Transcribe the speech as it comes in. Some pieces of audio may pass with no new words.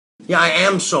Yeah, I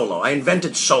am solo. I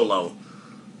invented solo.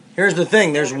 Here's the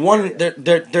thing. There's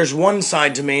one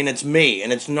side to me, and it's me,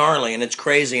 and it's gnarly, and it's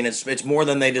crazy, and it's more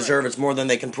than they deserve. It's more than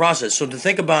they can process. So to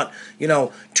think about, you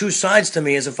know, two sides to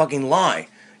me is a fucking lie.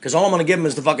 Because all I'm gonna give them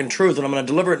is the fucking truth, and I'm gonna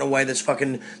deliver it in a way that's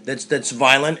fucking that's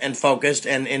violent and focused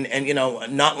and you know,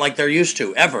 not like they're used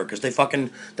to ever. Because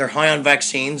they're high on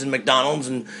vaccines and McDonald's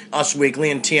and Us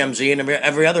Weekly and TMZ and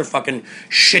every other fucking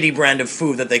shitty brand of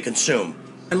food that they consume.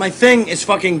 And my thing is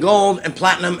fucking gold and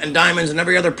platinum and diamonds and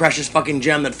every other precious fucking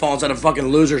gem that falls out of fucking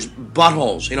losers'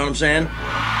 buttholes. You know what I'm saying?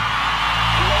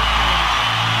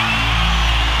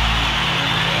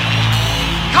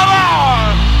 Come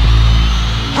on!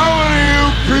 How many of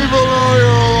you people know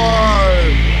you're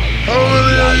alive? How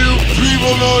many of you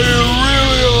people know you're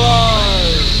really alive?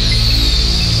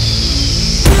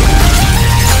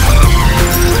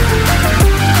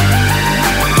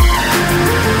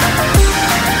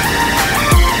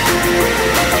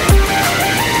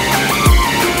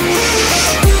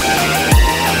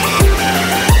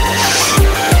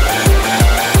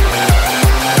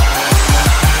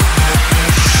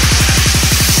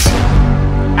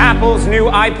 Apple's new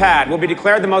iPad will be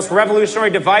declared the most revolutionary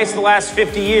device of the last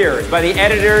 50 years by the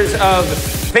editors of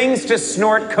Things to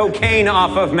Snort Cocaine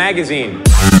Off of magazine.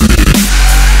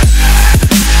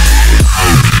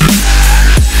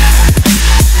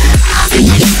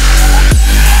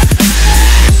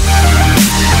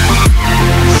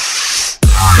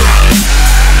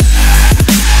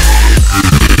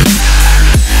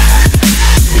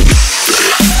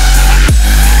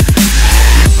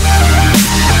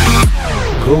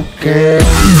 Okay.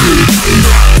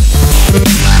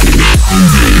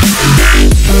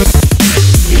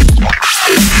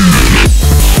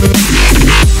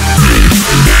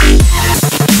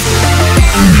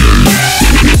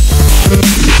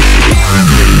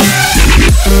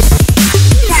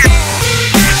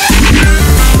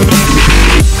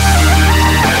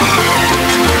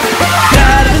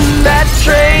 Got in that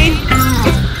train,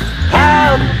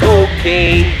 pound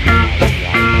cocaine.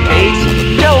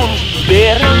 Casey Jones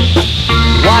better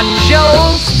watch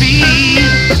your speed.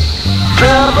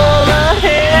 Trouble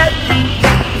ahead,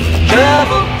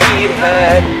 trouble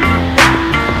behind,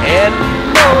 and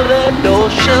know the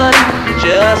notion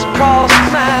just crossed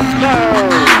my mind.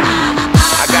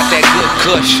 I got that good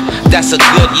kush, that's a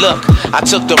good look. I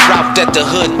took the route that the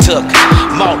hood took.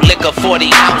 Malt liquor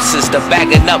 40 ounces, the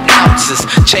bagging up ounces.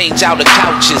 Change out the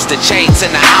couches, the chains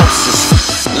in the houses.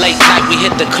 Late night we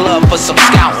hit the club for some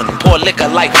scouting. Pour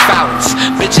liquor like fountains,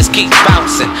 bitches keep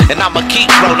bouncing. And I'ma keep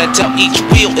rolling till each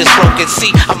wheel is broken.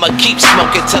 See, I'ma keep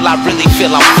smoking till I really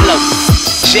feel I'm floating.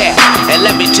 Yeah, and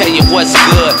let me tell you what's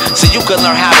good, so you can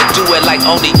learn how to do it like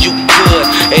only you could,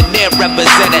 and then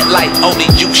represent it like only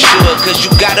you should. Cause you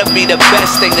gotta be the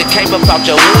best thing that came up out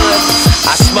your hood.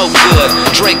 I smoke good,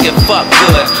 drink and fuck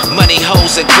good. Money,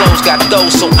 hoes, and clothes got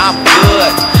those, so I'm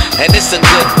good. And it's a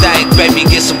good thing, baby,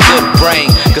 get some good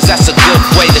brain, cause that's a good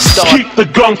way to start. Keep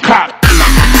the gun cocked.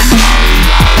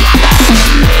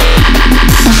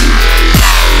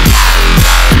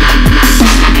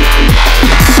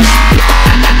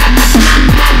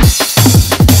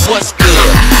 What's good?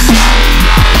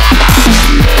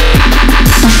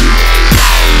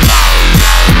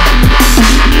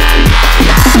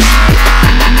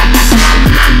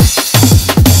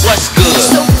 What's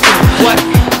good? What?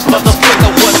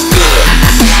 Motherfucker, what's good?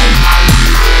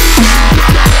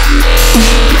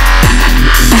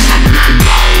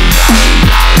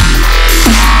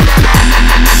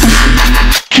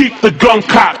 Keep the gun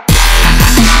cocked.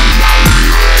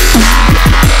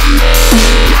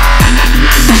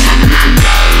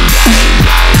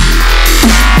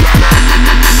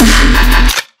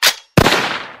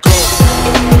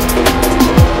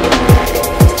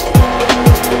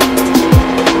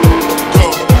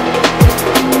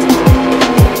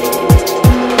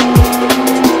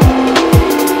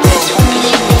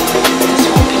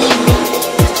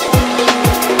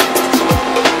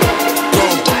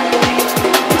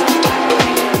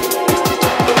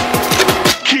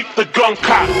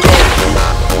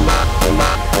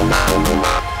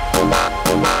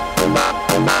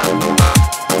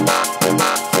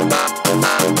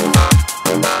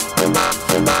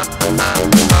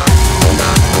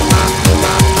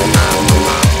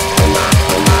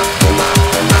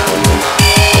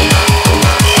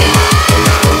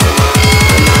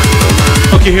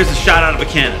 Okay, here's a shot out of a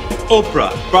cannon.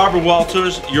 Oprah, Barbara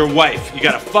Walters, your wife. You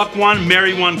gotta fuck one,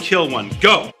 marry one, kill one.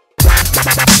 Go! Go,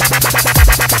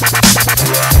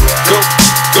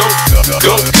 go, go,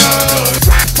 go.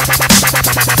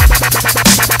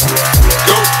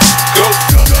 Go, go,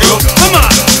 go. Come on!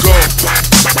 Go.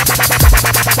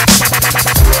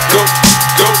 Go,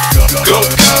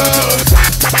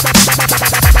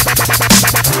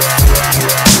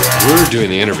 doing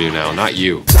the interview now, not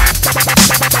you.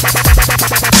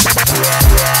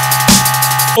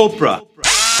 Oprah.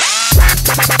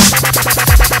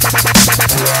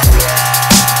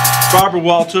 Barbara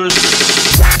Walters.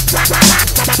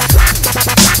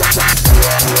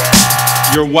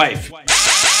 Your wife.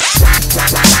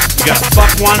 You gotta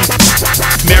fuck one,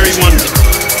 marry one,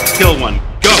 kill one.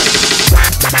 Go.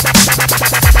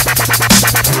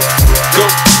 Go,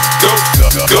 go,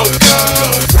 go, go.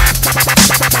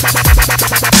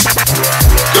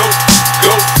 Go,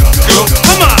 go, go.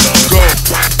 Come on. Go.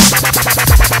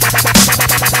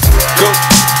 Go,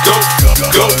 go,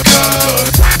 go, go.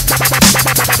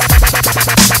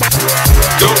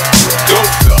 Go, go,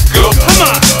 go. Come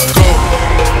on. Go.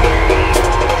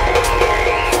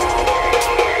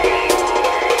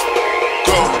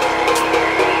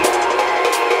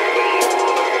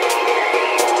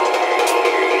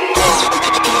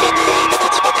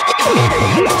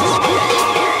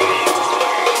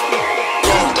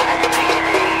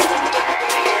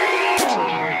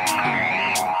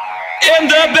 In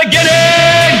the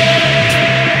beginning,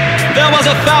 there was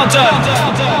a fountain,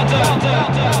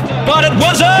 but it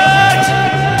wasn't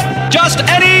just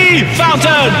any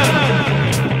fountain.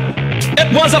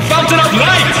 It was a fountain of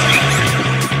light.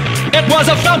 It was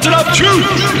a fountain of truth.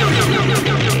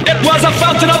 It was a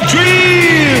fountain of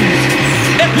dreams.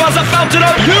 It was a fountain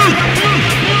of youth.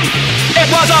 It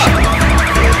was a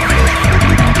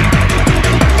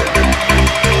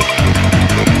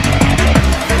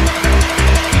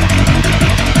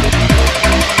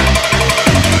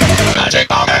Magic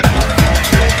moment.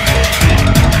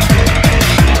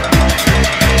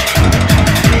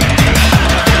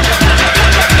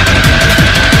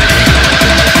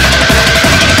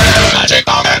 Magic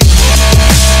moment.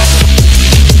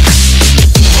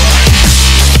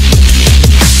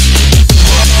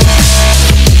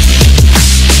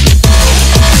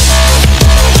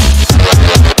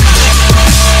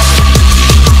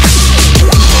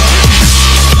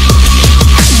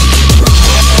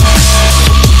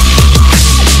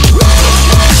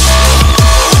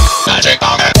 Magic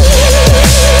moment.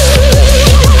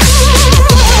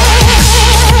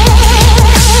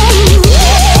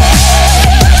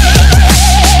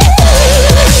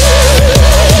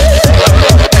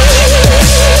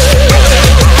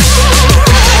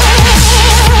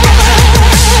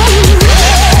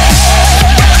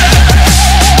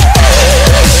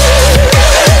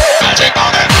 Magic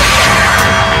moment.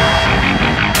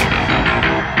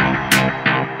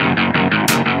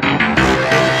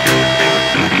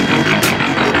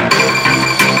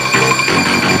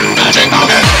 Magic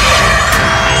moment.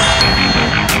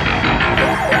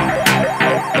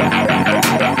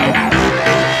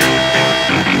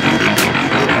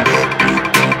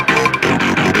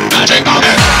 Magic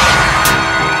moment.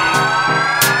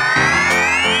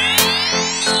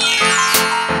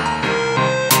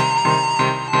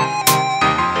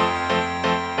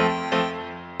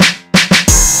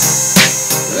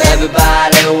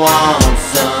 Everybody wants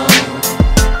some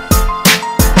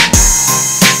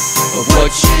of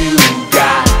what you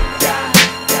got.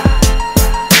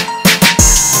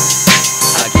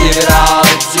 I give it all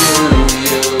to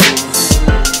you.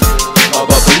 Oh,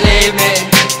 but believe me,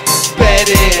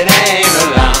 baby, it ain't a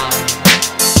lie.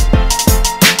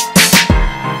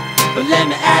 But let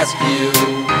me ask you,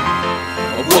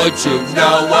 would you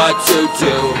know what to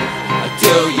do? Or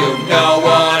do you know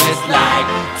what it's like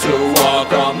to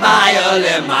walk a mile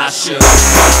in my shoes?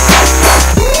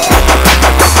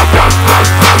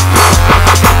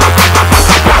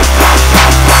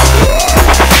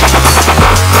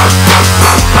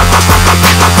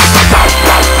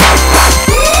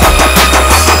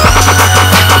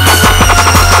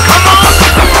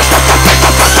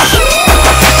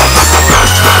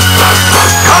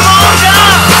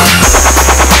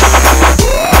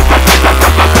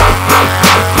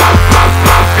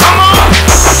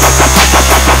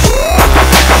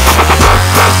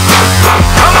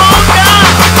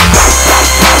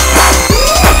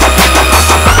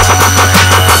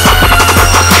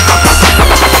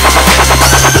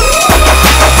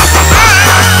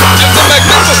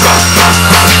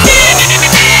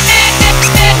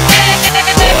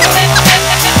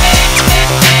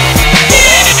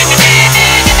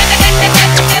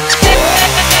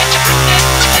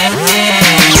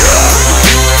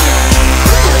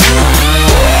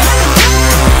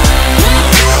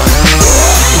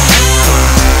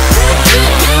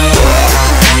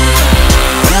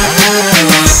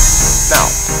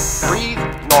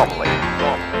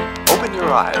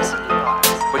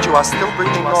 You are still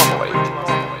breathing normally.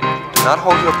 Do not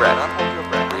hold your breath.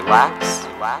 Relax.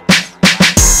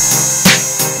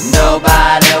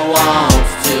 Nobody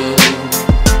wants to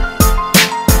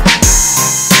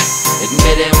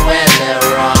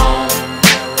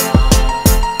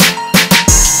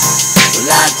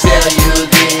tell you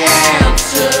the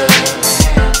answer.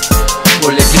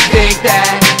 Well, if you think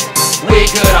that we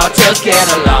could all just get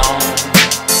along,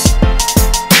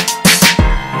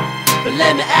 but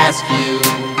let me ask you,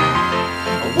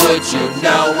 would you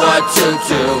know what to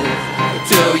do?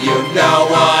 Do you know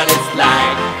what it's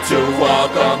like to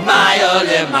walk a mile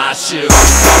in my shoes?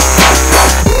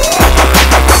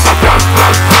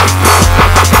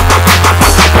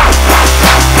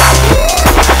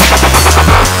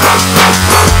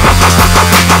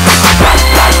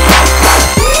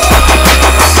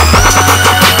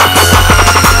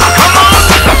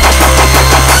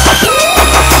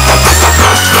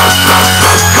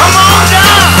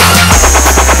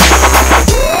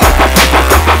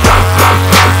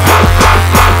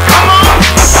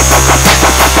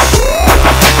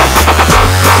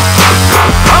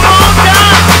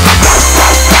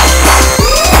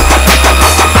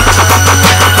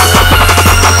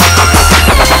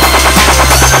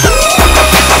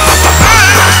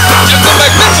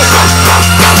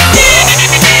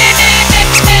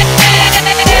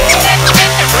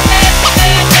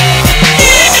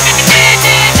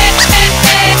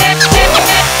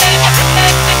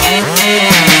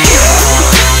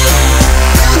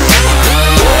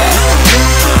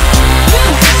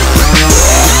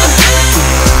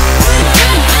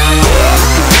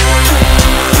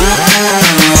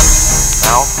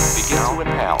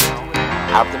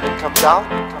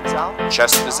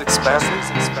 Chest is expanded,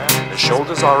 the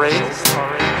shoulders are raised.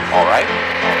 All right,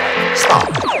 stop.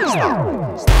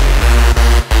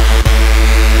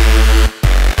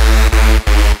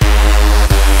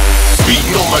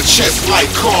 Beating on my chest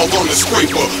like Carl on the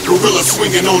scraper. Gorilla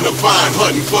swinging on the vine,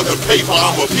 hunting for the paper.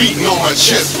 I'm a beating on my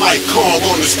chest like Carl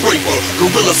on the scraper.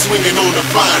 Gorilla swinging on the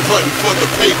vine, hunting for the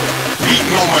paper.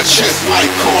 Beating on my chest like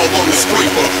Carl on the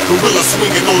scraper. Gorilla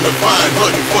swinging on the vine,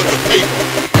 hunting for the paper.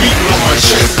 Beating on my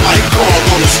chest like Carl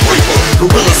on the scraper.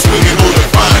 Gorilla swinging on the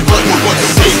vine, hunting for the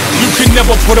paper. You can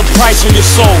never put a price on your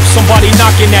soul. Somebody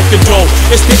knocking at the door.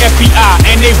 It's the FBI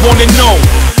and they wanna know,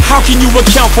 how can you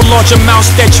account for large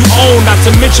amounts that you own, not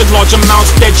to mention large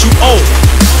amounts that you owe?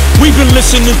 We've been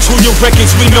listening to your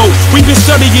records, we know. We've been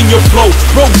studying your flow,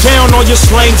 broke down all your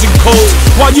slangs and codes.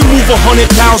 While you move 100,000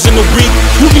 a week,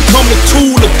 you become the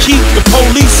tool to keep the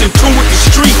police in tune with the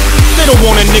street. They don't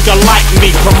want a nigga like me,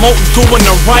 promoting doing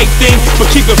the right thing, but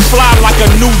keep it fly like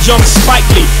a new young Spike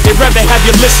Lee. They'd rather have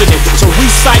you listening to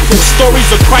recycle stories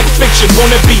of crack fiction.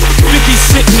 Wanna be 50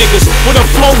 Cent niggas with a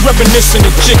flow reminiscent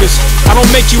of jiggers. I don't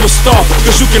make you a star,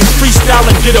 cause you can freestyle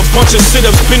and did a bunch of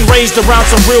sit-ups. Been raised around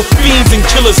some real fiends and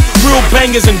killers, real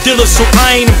bangers and dealers, so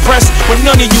I ain't impressed with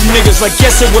none of you niggas. I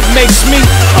guess it what makes me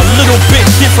a little bit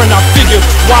different. I figure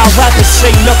why rappers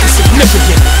say nothing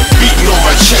significant. Beating on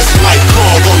my chest like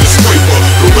Carl on the scraper.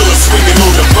 Gorilla swinging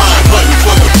on the vine, hunting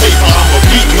for the paper. I'm a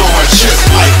beating on my chest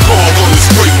like Carl on the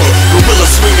scraper. Gorilla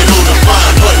swinging on the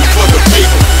vine, hunting for the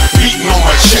paper. Beating on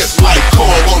my chest like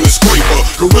Carl on the scraper.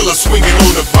 Gorilla swinging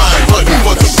on the vine, hunting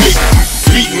for the paper.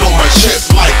 Beating on my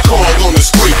chest like Carl on the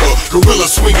scraper. Gorilla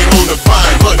swinging on the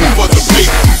vine, hunting for the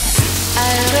paper. I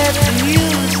read the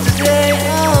news today,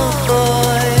 oh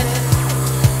boy,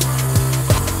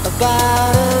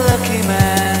 about a lucky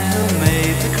man who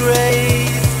made the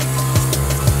grade.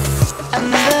 And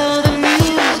though the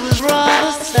news was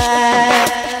rather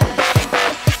sad,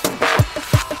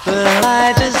 but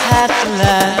I just had to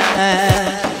laugh.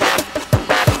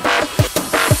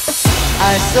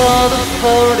 I saw the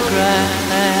photograph.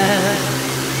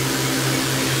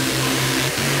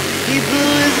 He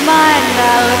blew his mind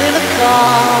out in a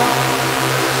car.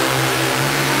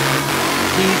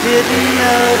 He didn't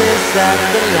notice that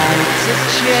the lights had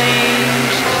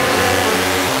changed.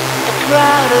 A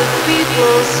crowd of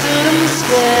people stood and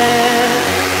stared.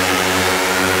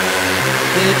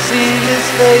 They'd seen his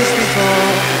face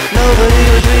before. Nobody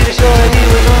was really sure he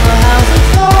was on the house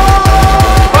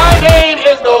floor. My name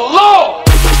is the Lord.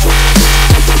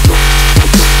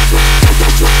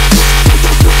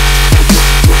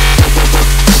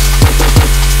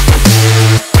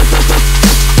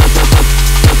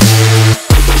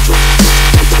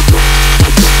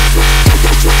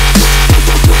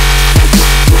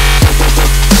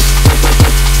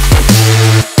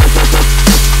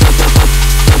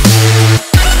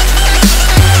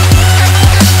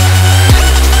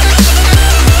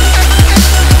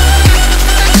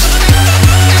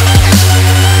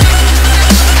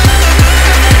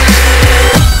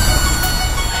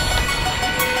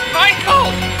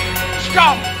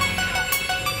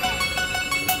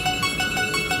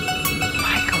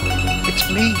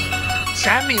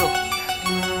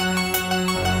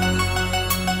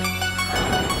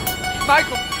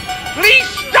 Michael, please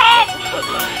stop!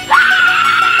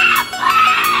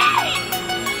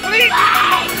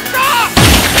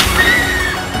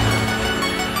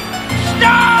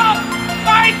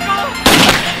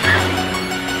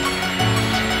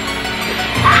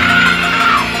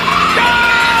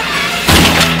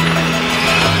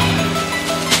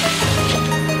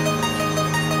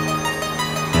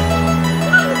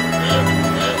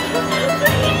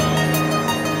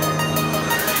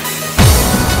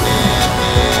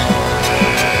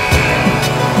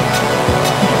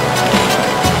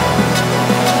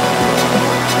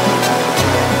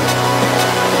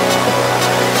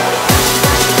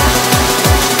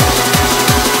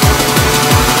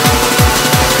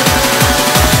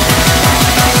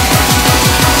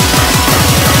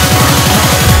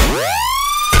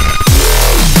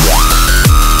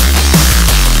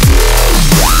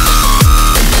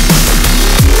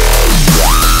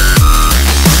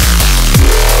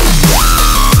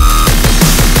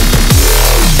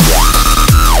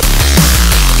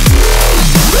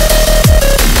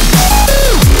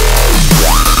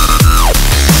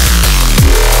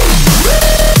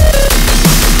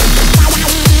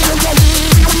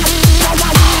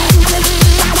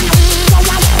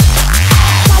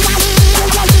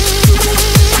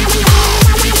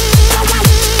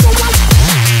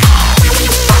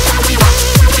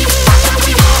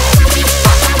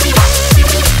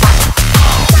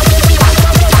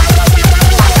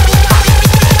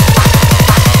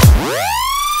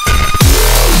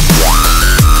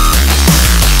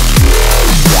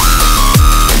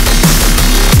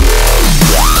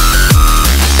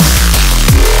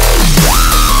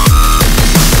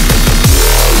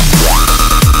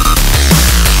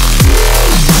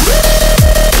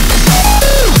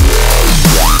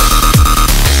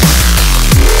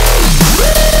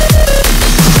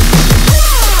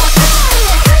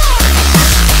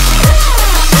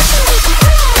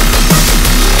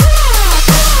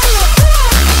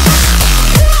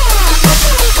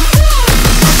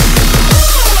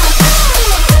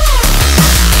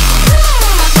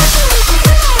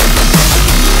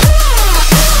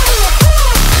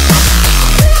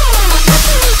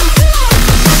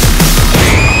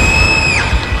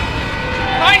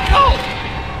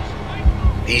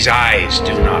 These eyes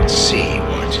do not see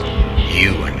what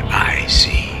you and I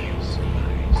see.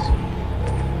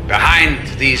 Behind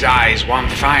these eyes one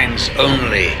finds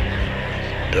only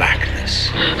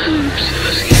blackness.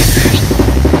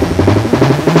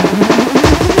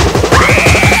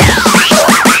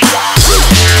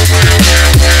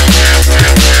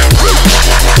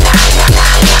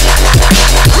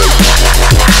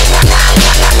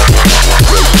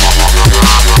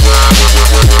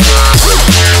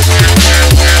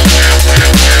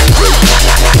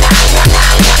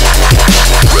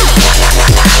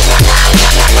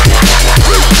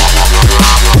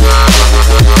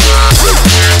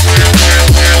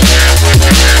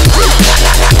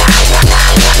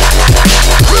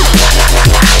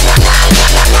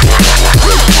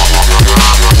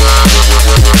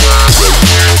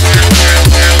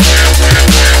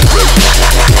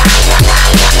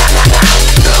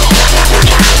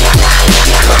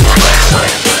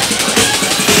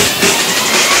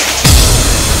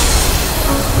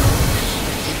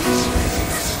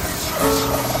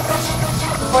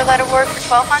 Four-letter word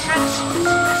for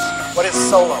 1200? What is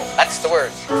solo? That's the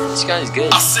word. This guy's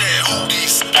good. I said, who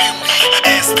these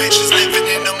ass bitches living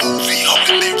in a movie,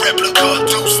 holding their replica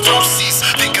deuces,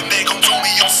 thinking they gon' do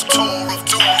me on some tour of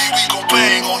duty. We gon'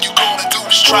 bang, all you gonna do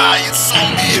is try and sue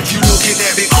me. If you looking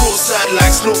at me cross-eyed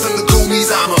like Snow from the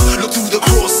Goonies, I'ma look through the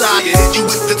cross-eye and hit you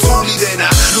with the toolie. Then I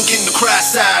look in the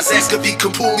crass eyes, ask if he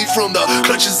can pull me from the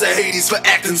clutches of Hades for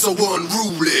acting so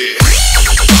unruly.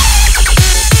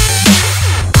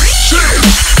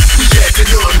 We acting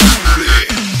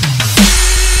unruly.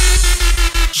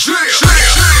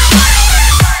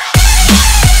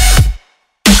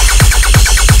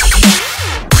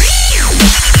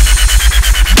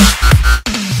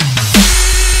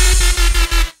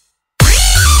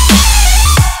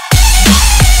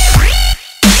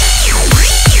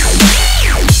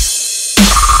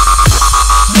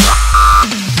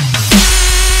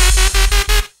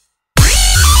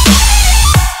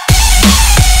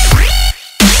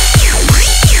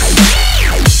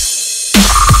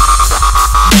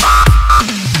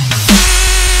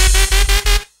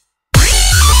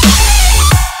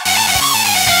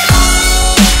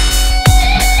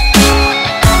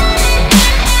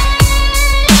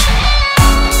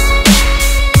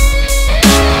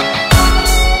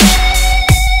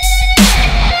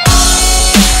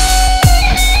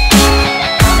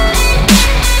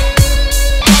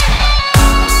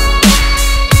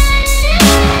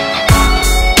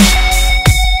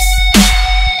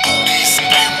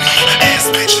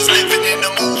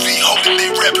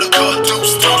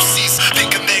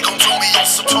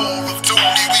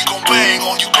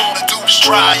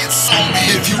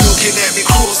 If you looking at me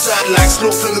cross-eyed like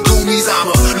Snow from the Goonies,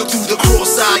 I'ma look through the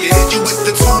cross-eye and hit you with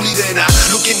the toolie. Then I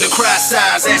look in the crass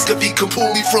eyes, ask if he can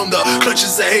pull me from the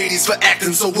clutches of Hades for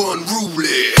acting so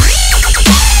unruly.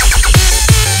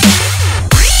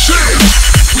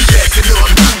 We acting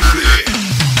unruly.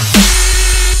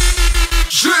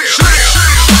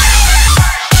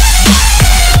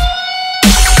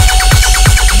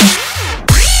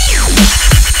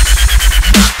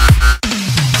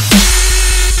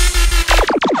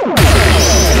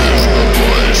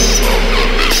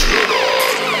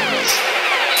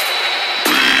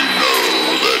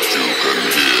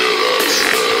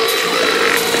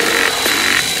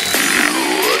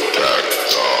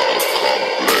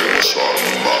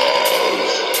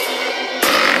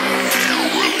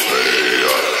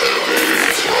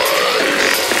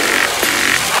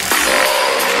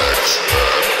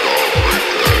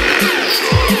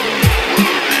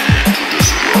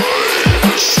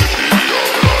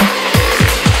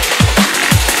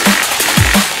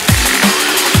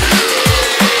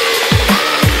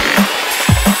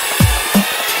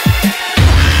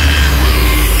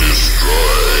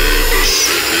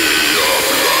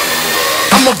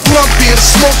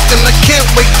 Smoked and I can't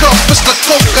wake up. It's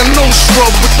LaCokarons Nostra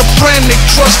with the brand they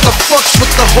trust. I fucks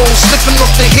with the hoes, sniffing off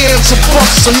the hands of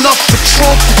bucks. Enough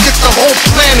patrol to get the whole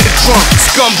planet drunk.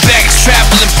 Scumbags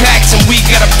traveling packs and we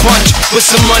got a bunch with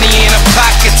some money in our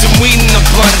pockets and weed in the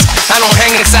blunts. I don't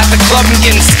hang inside the club and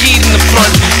getting skied in the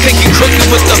front. Thinking crooked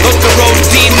with the hooker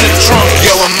OD in the trunk.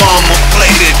 Yo, I'm armor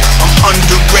plated, I'm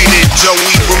underrated.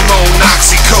 Joey Ramone,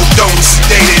 oxycodone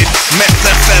sedated.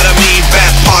 Methamphetamine,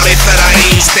 bad party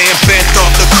fettuine. Staying bent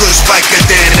off the kush like a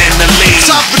Dan and the lean.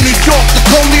 Top of New York, the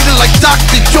cold leader like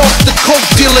Dr. York, the coke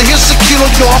dealer. Here's a kilo,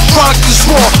 yo, our product is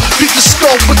raw. Beat the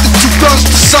skull with the two guns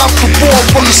designed for war.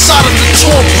 On the side of the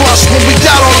tour bus when we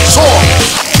got on tour.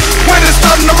 When it's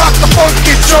time to rock the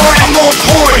funky joint, I'm on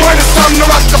point. When it's time to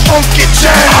rock the funky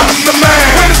jam, I'm the man.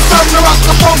 When it's time to rock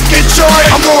the funky joint,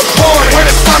 I'm on point. When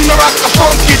it's time to rock the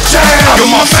funky jam, I'm Yo,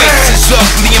 my face is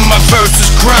ugly and my verse is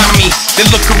grimy. They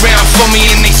look around for me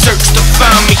and they search to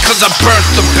find me, cause I burnt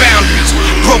the boundaries,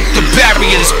 broke the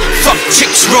barriers. Fuck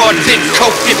chicks, raw dip,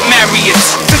 coke, get marriott.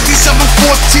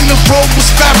 5714, the road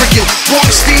was farragut. Walking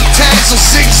steam tags on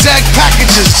zigzag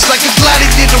packages. It's like a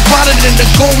gladiator riding in the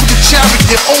golden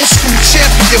chariot. Old school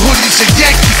champion hoodies and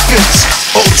Yankee fits.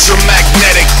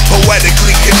 Ultramagnetic,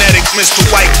 poetically kinetic. Mr.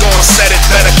 White gon' set it,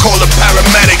 better call a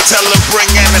paramedic. Tell him bring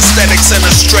anesthetics and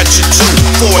a stretcher too.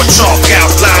 For a chalk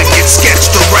outline get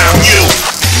sketched around you.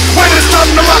 When it's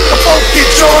time to rock the funky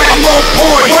joint, I'm on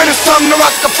point. When it's time to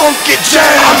rock the funky jam,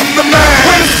 I'm the man.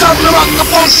 When it's time to rock the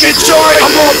funky joint,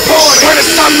 I'm on point. When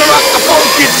it's time to rock the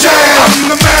funky jam,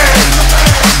 I'm the man.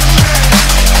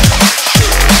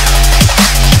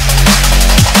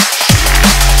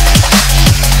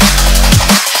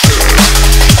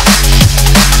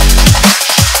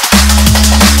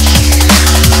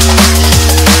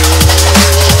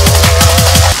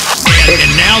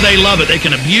 And now they love it. They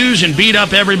can abuse and beat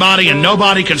up everybody and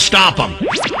nobody can stop them.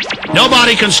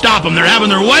 Nobody can stop them. They're having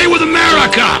their way with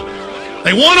America.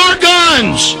 They want our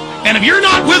guns. And if you're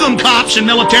not with them, cops and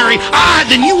military,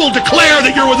 then you will declare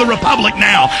that you're with the Republic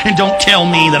now. And don't tell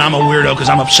me that I'm a weirdo because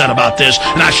I'm upset about this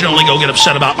and I should only go get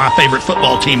upset about my favorite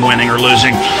football team winning or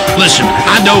losing. Listen,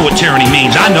 I know what tyranny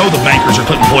means. I know the bankers are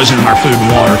putting poison in our food and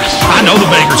water. I know the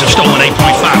bankers have stolen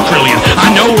 $8.5 trillion.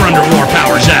 I know we're under War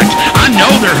Powers Act. I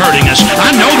know they're hurting us. I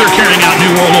know they're carrying out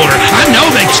New World Order. I know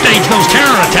they've staged those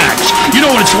terror attacks. You know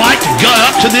what it's like to gut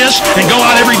up to this and go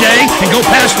out every day and go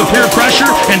past the peer pressure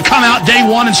and come out day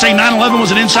one and say 9/11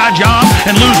 was an inside job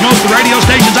and lose most of the radio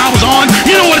stations I was on.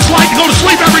 You know what it's like to go to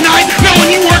sleep every night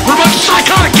knowing you work for a bunch of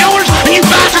psychotic killers and you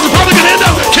bastards are probably going to end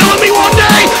up killing me one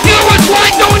day. You know what it's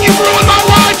like knowing you've ruined my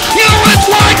life. You know what it's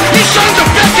like, you sons of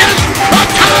bitches. I'm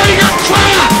tired of your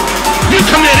crap. You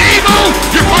commit evil,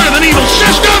 you're part of an evil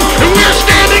system, and we're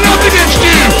standing up against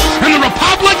you. And the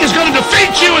Republic is going to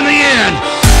defeat you in the end.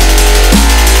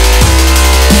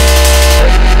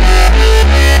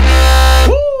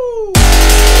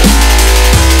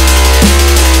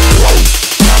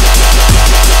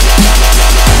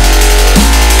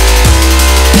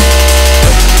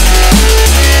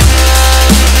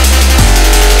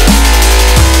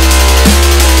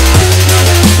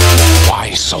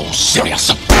 Why so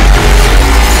serious?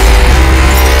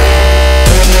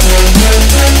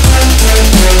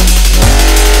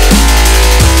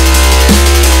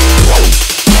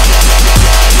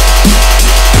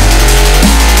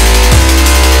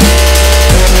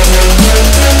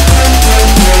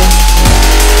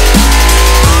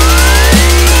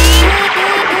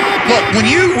 When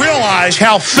you realize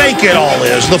how fake it all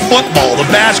is, the football, the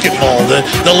basketball,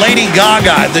 the Lady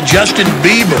Gaga, the Justin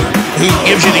Bieber, who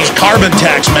gives you these carbon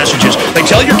tax messages. They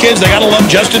tell your kids they gotta love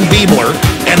Justin Bieber,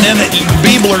 and then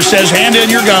Bieber says, hand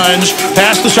in your guns,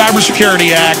 pass the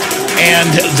Cybersecurity Act, and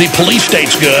the police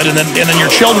state's good, and then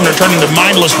your children are turning to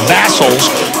mindless vassals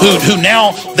who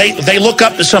now they look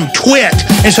up to some twit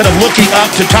instead of looking up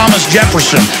to Thomas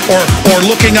Jefferson or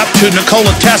looking up to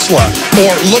Nikola Tesla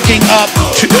or looking up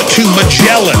to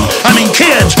Magellan. I mean,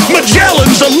 kids,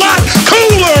 Magellan's a lot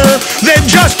cooler than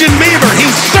Justin Bieber. He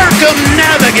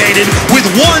circumnavigated with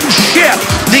one ship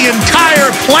the entire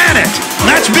planet.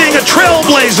 That's being a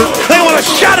trailblazer. They want to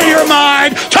shut in your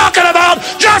mind talking about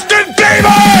Justin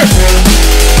Bieber!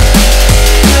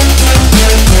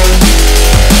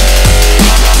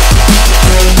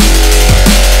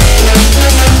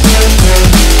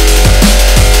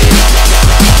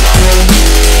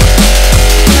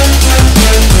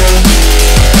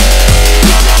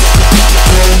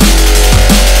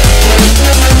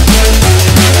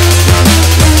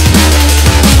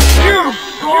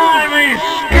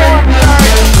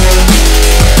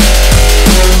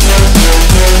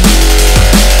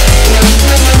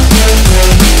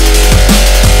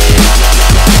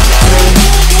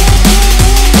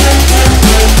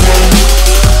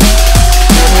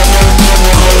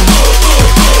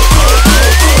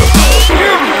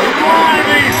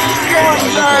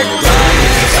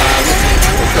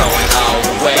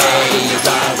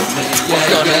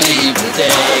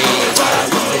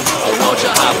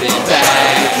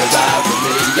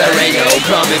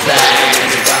 Coming back,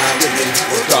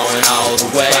 we're going all the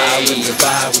way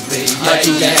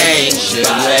unto the ancient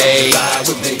way.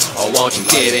 Oh, won't you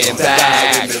get in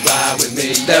back?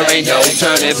 There ain't no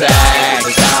turning back.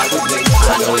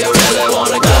 I know you really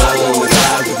wanna go.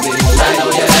 I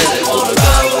know you really wanna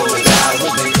go.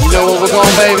 You know where we're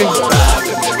going, baby?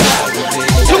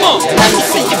 Come on, let me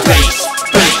see your bass,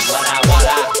 bass.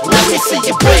 Let me see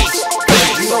your bass,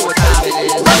 bass.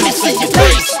 Let me see your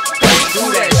bass. Do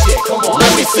that shit, come on.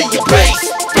 Let me see your bass,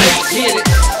 bass. Get it,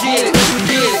 get it.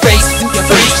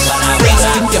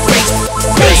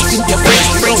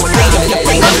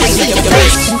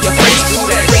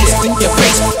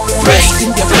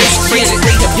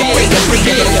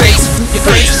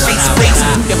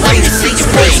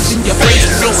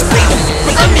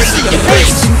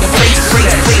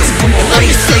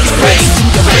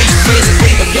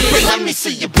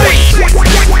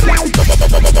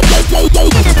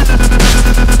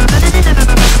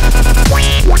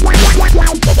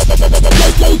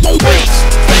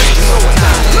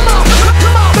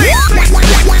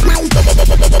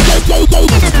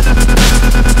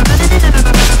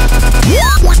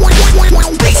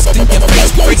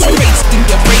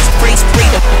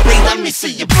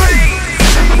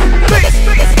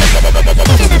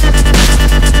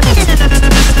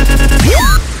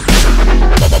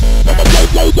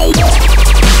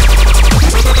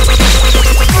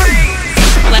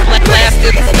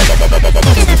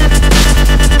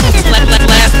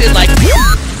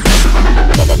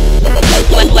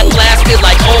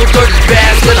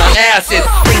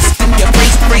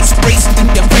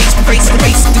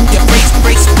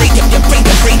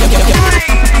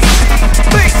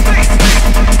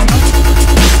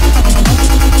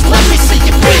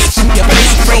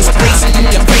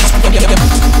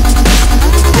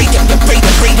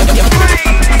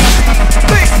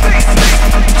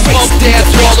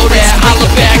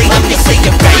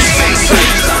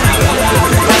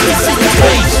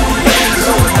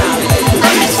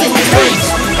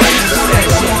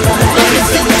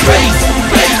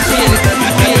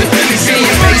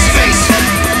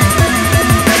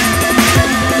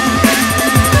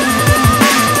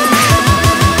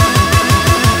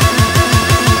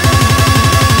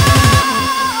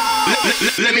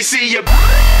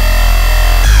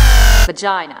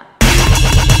 Vagina.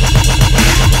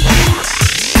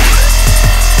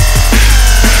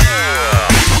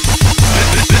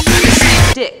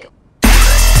 Dick.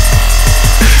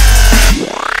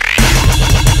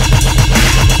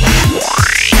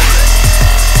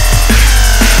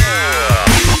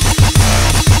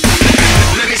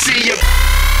 Let me see you.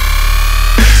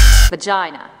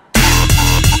 Vagina.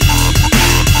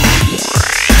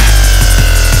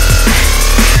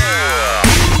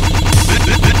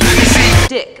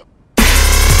 Dick.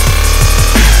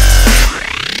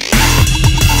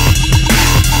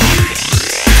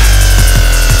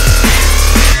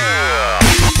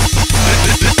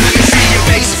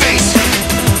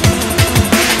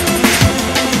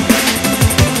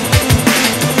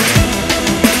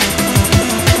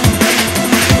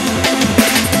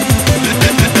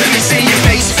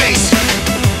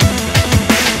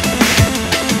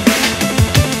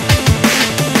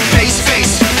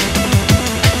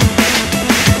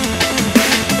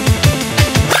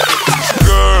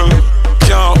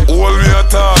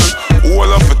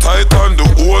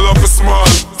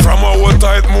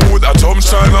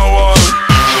 China wall. You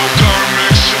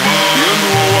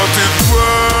know what it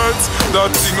worth.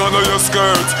 That thing under your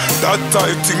skirt, that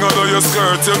tight thing under your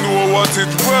skirt. You know what it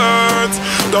worth.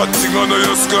 That thing under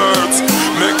your skirt,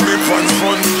 make me pants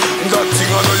fun. That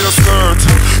thing under your skirt.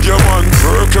 Yeah man,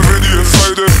 work every day.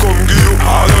 Friday come give you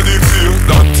all of the pay.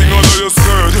 That thing under your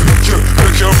skirt, yeah,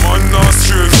 make your man not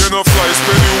straight. You know fly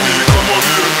spend the week, come up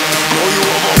here. Now you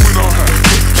have a winner.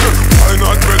 Why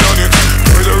not bet on it?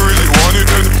 When you really want it,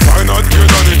 then why not get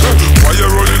on it? Why you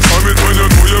running from it when you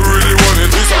know you really want it?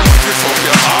 This is what it fuck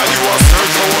you hard, you are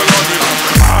search for one on it.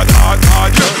 Hard,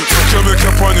 yeah. Fuck you make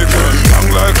you panic. Long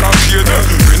like a kid,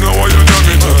 you know why you done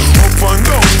it. Up and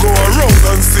down, go around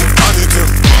and sit on it.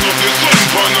 Turn up your gun,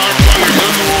 pan or panic.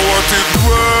 You know what it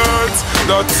worth.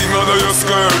 That thing under your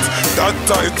skirt, that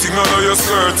tight thing under your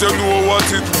skirt. You know what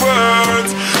it worth.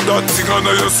 That thing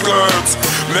under your skirt,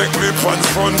 make me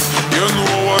pants fun. You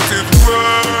know what it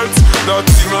worth. That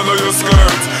thing under your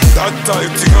skirt, that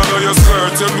tight thing under your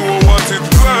skirt. You know what it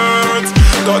worth.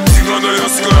 That thing under your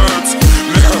skirt,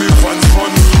 make me pants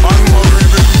fun. And worry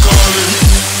me calling,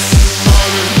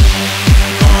 calling,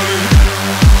 calling,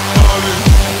 calling, calling,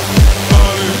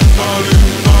 calling,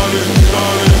 calling, calling.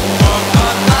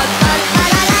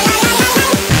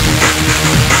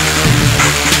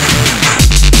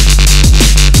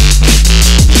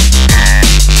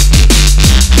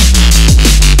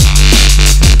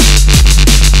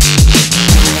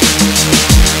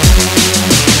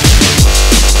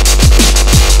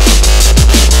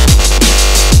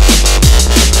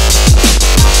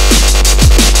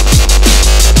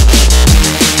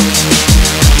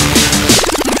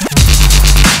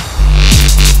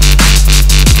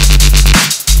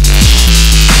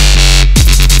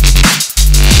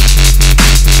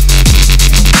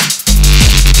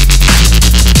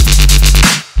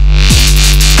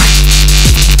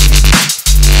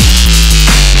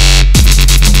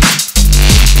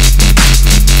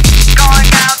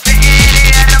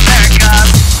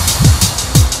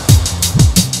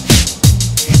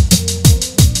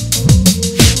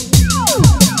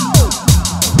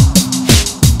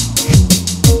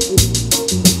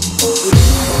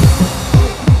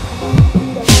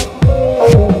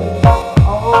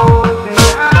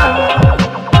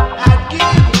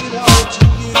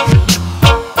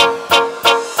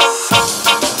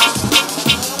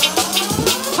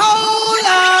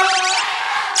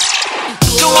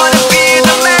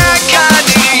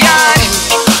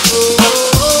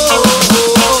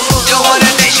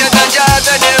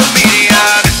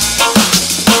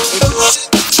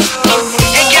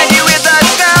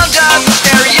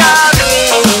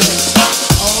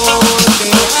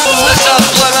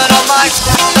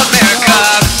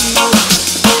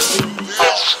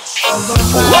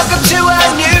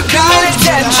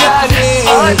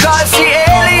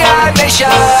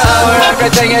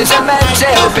 everything isn't meant to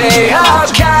be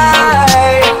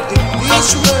okay.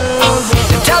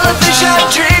 The television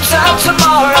dreams of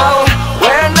tomorrow.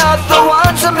 We're not the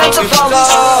ones I'm meant to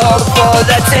follow, but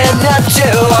that's enough to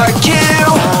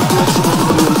argue.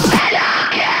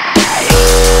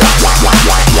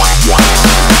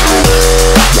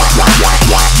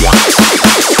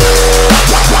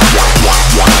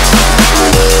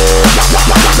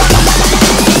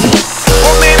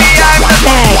 Well, maybe I'm the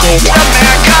baggage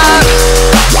America.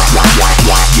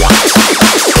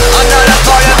 I'm not a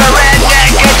part of a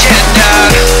redneck agenda.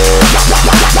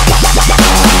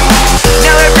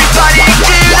 Now everybody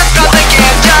do the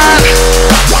propaganda.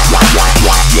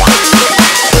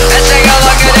 Let's take a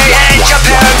look at the edge of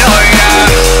paranoia.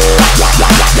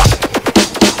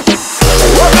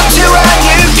 Welcome to a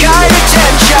new kind of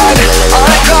tension on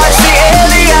across the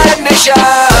alien mission,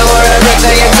 where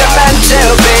everything isn't meant to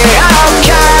be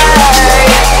okay.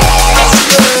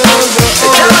 The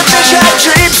television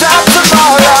dreams of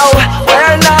tomorrow.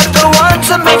 We're not the ones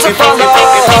I'm meant to follow,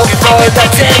 but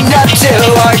that's enough to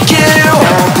argue.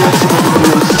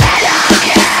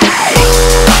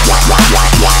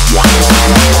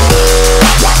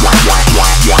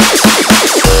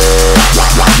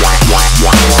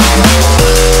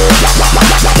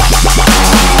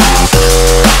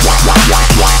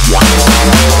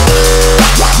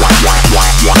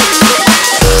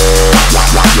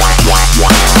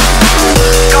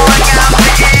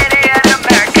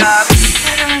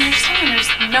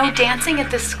 Dancing at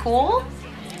the school?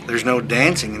 There's no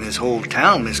dancing in this whole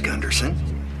town, Miss Gunderson.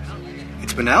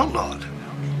 It's been outlawed.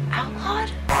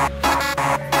 Outlawed?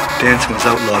 Dancing was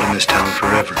outlawed in this town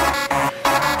forever.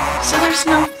 So there's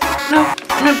no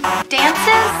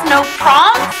dances? No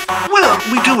proms? Well,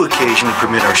 we do occasionally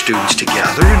permit our students to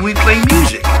gather and we play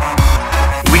music.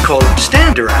 We call them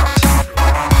stand-arounds.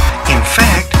 In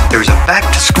fact, there's a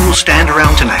back-to-school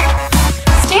stand-around tonight.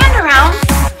 Stand-arounds?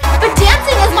 But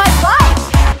dancing is my life!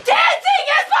 Dancing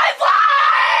is my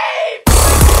life!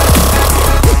 Dancing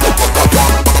is my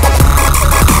life!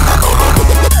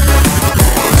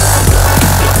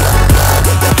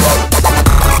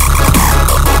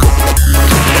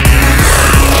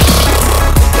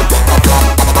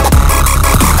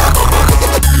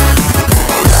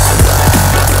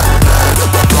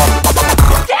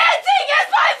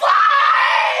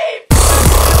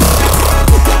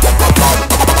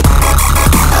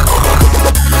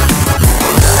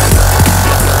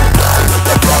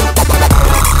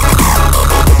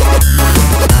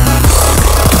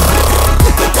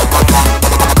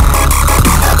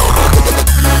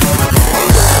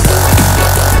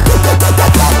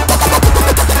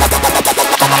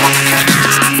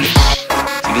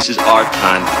 This is our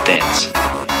time to dance.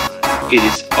 It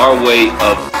is our way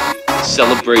of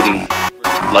celebrating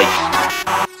life.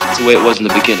 It's the way it was in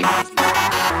the beginning.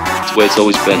 It's the way it's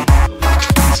always been.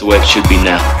 It's the way it should be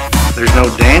now. There's no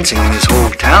dancing in this whole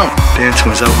town. Dancing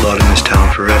was outlawed in this town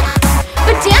forever.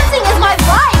 But dancing is my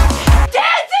life!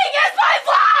 Dancing is my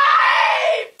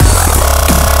life!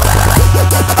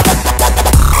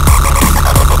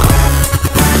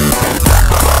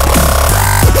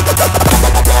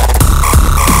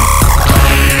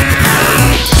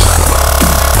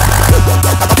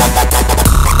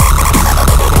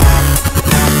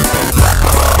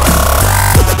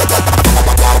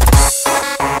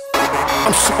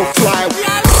 I'm super fly.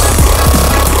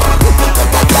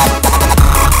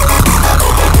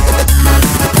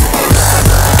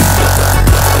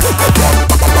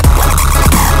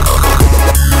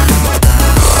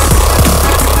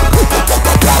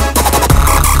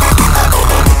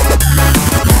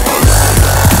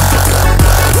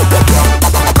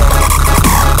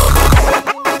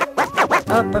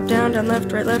 Up, down, down,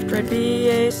 left, right, B,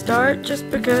 A, start. Just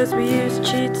because we use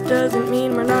cheats doesn't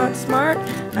mean we're not smart.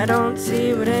 I don't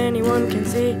see what anyone can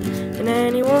see in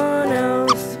anyone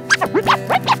else. But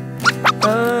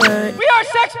we are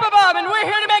Sex Bob, and we're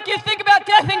here to make you think about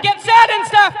death and get sad and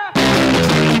stuff.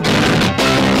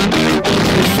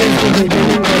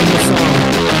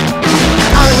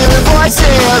 Unruly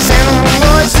voices, animal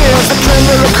voices, the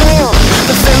critical,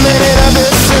 the feminine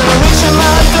abyss, reaching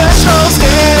my threshold,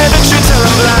 staring at the truth till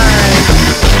I'm blind.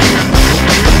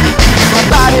 My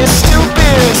body's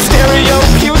stupid, stereo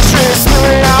putrid,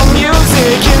 spilling out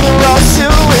music in the raw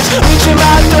sewage, reaching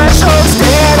my threshold,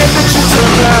 staring at the truth till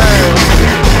I'm blind.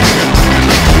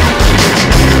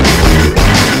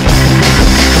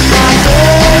 My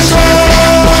threshold,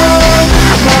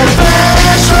 my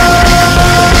threshold.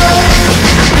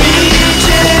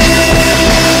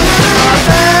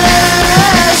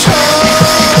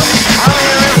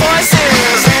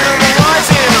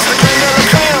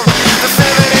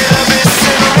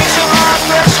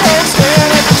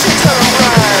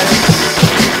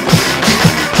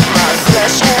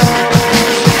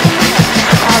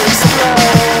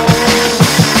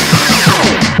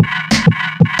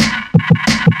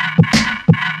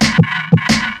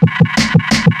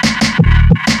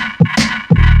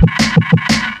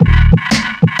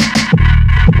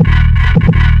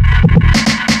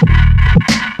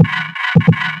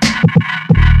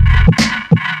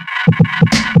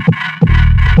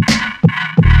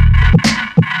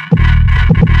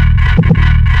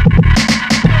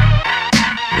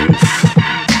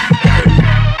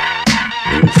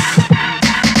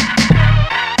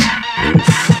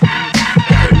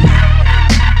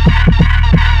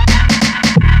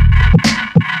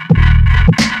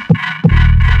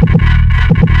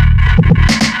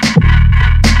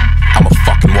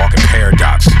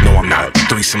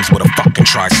 threesomes with a fucking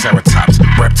triceratops.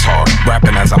 Reptar,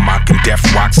 rapping as I'm mocking deaf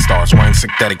rock stars. Wearing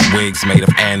synthetic wigs made of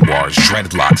Anwars,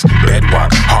 dreadlocks,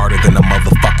 bedrock, harder than a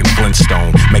motherfucking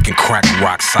Flintstone. Making crack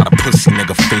rocks out of pussy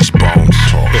nigga fish bones.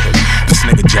 This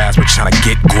nigga Jazz, we're trying to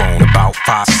get grown. About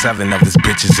 5'7" of this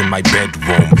bitches in my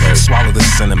bedroom. Swallow the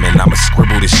cinnamon, I'ma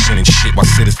scribble this shit and shit while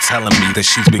Sid is telling me that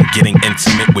she's been getting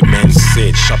intimate with men.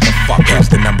 Sid, shut the fuck up. Here's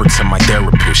the number to my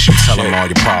therapist. You tell him all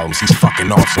your problems. He's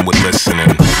fucking awesome with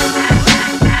listening.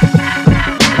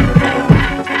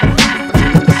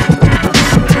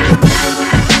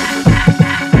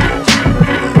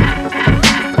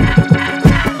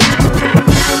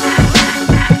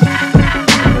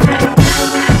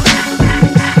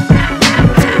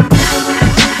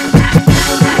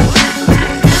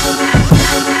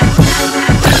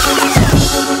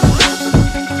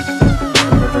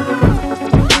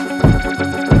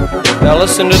 Now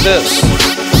listen to this.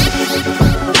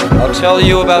 I'll tell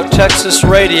you about Texas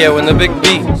radio and the big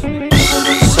beat.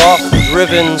 Soft,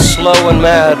 driven, slow and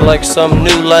mad like some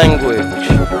new language.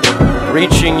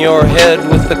 Reaching your head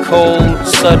with the cold,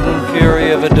 sudden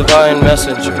fury of a divine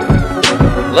messenger.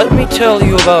 Let me tell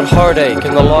you about heartache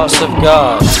and the loss of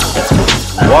God.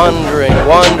 Wandering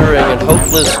in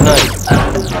hopeless night.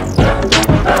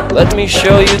 Let me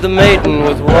show you the maiden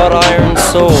with wrought iron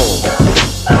soul.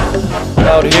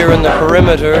 Out here in the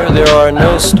perimeter, there are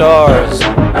no stars.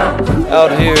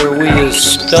 Out here, we is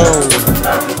stone,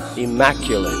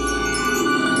 immaculate.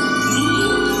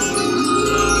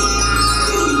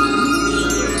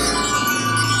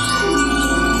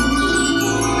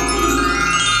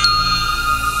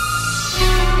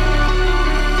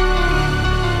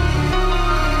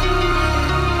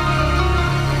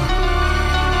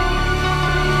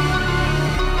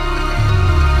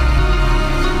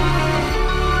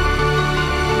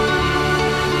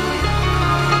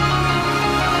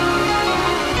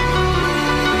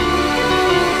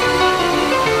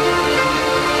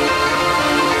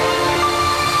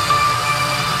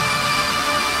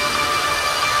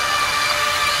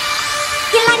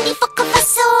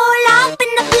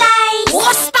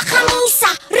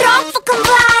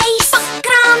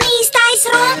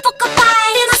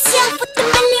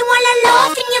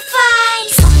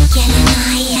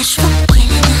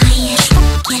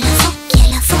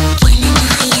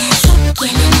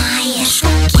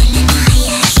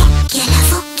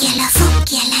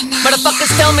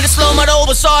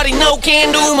 No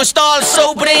can do, my style is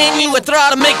so brand new. I try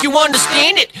to make you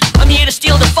understand it. I'm here to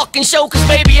steal the fucking show, cause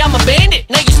baby I'm a bandit.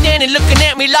 Now you're standing looking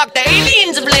at me like the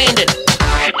aliens have landed.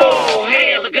 Oh,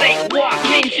 hail the great walk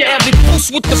ninja. Every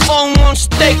puss with the phone wants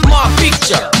to take my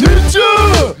picture.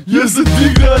 Ninja! Yes, I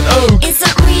dig that out. Is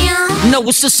it real? No,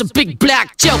 it's just a big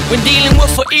black joke. When dealing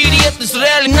with an idiot, there's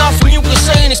really nothing you can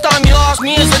say. Next time you ask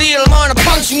me, is it real? I'm gonna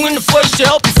punch you in the face to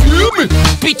help you feel me.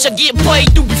 Bitch, I get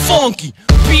paid to be funky.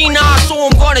 Be nice, so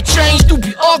I'm gonna change to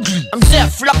be ugly. I'm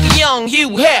Zeph, lucky young,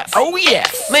 you have, oh yeah.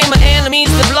 Made my enemies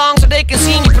the belong so they can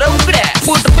see me progress.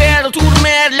 Put the pedal to the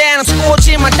metal and I'm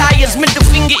scorching my tires. Middle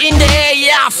finger in the air,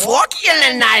 yeah, fuck you,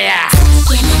 Lenaya.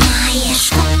 Fuck you, Lenaya,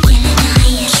 fuck you,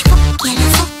 Lenaya, fuck you,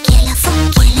 fuck you,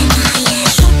 fuck you, Lenaya,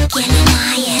 fuck you,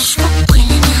 Lenaya, fuck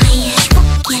you, Lenaya, fuck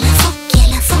you, fuck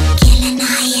you, fuck you,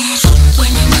 Lenaya, fuck you,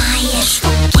 Lenaya,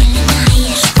 fuck you,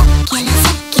 Lenaya, fuck you,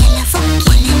 fuck you, fuck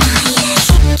you, Lenaya.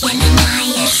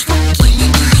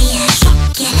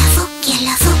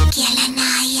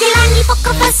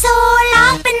 Soul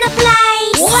up in the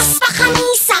place. What's my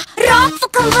camisa? Rock for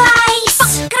convice.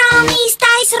 Fuck Grammys,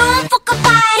 dice, room for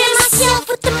goodbye. Myself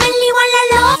with the milli while I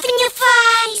love in your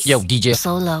face. Yo, DJ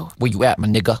Solo, where you at, my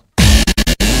nigga?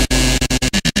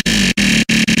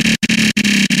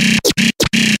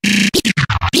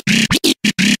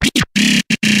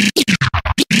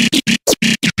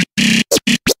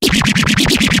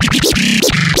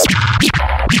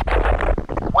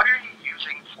 What are you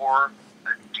using for a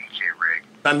DJ rig?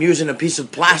 I'm using a piece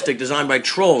of plastic designed by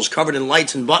trolls covered in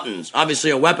lights and buttons.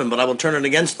 Obviously a weapon, but I will turn it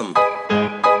against them. It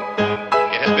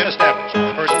has been established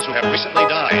that persons who have recently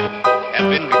died have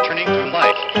been returning to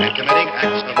life and committing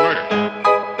acts of murder.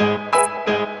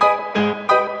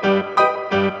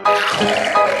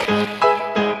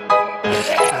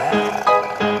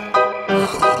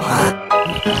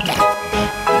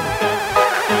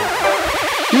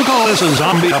 You call this a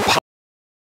zombie apocalypse?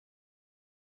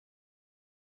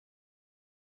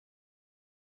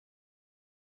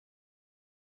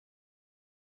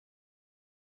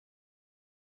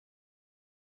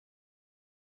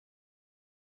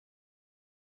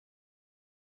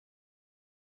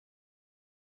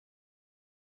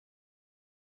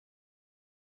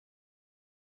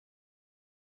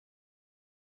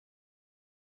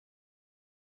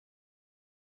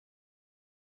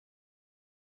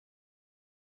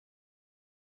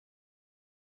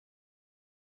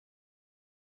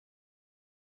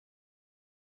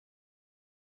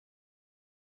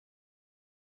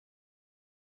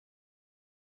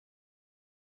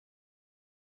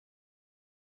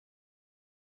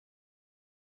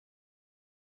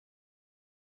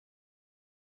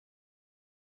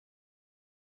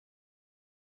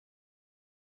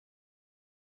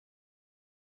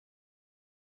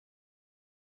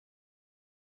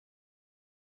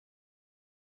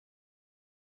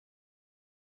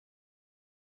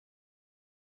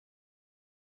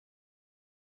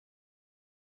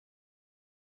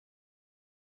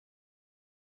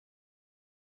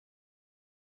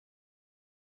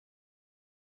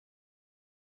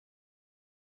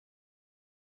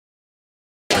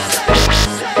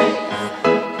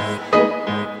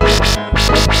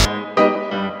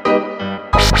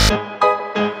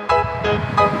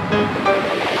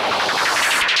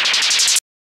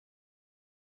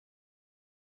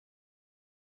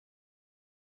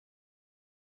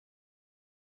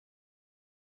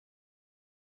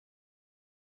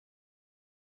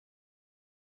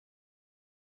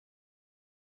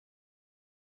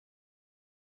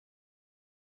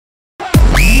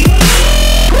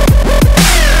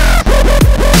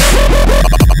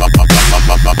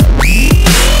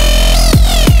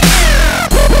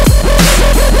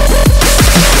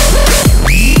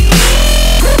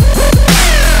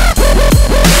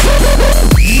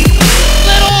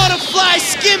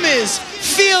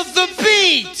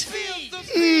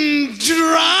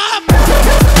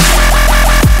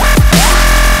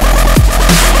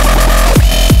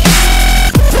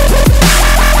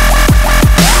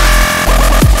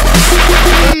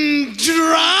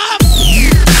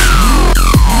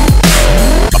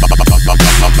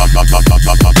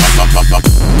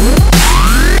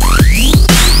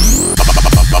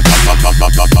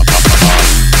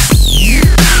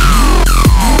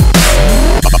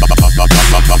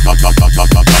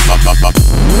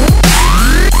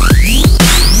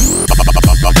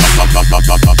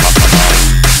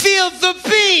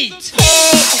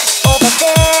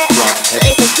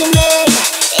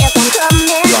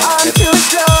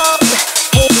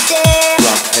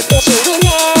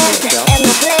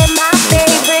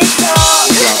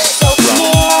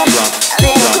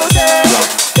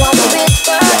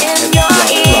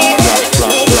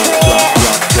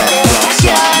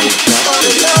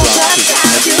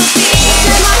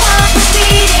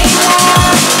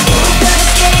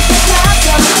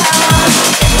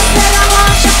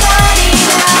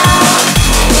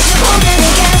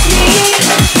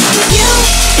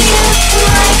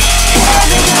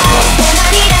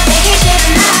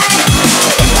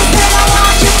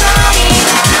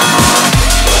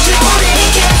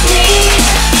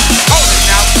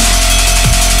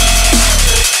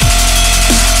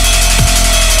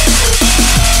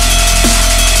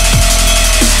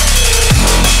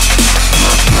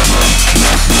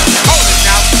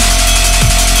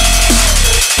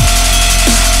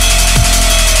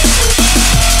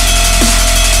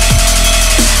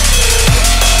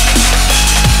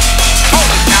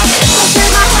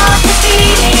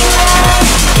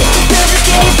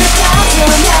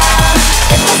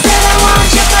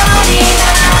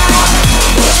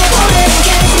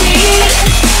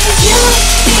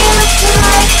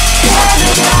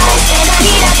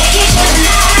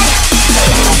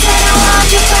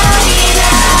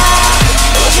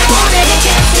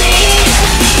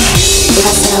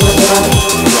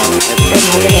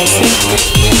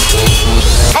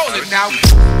 Hold it now.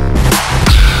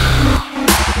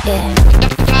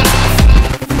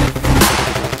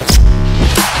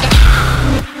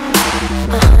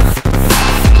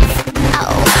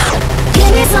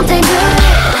 Give me something good.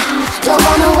 Don't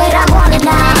wanna wait, I want it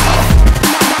now.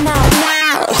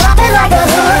 Drop it like a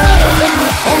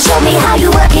hood and show me how you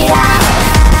work it out.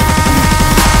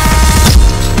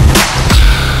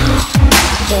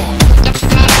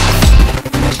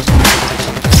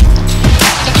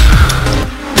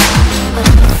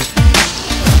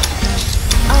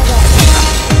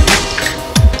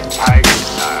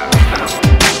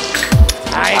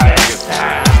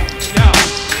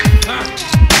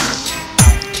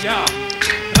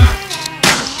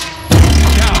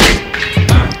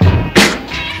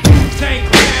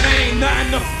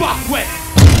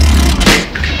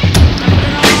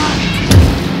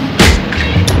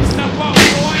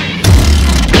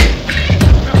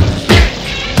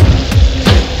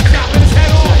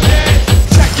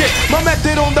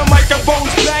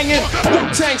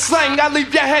 Slang, I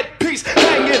leave your headpiece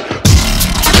hanging.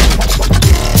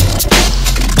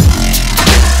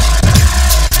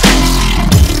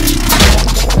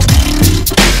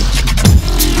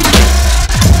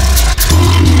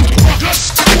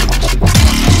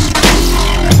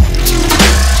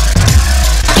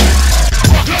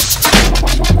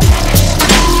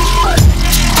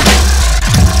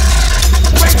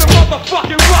 Wake the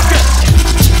motherfucking rocket.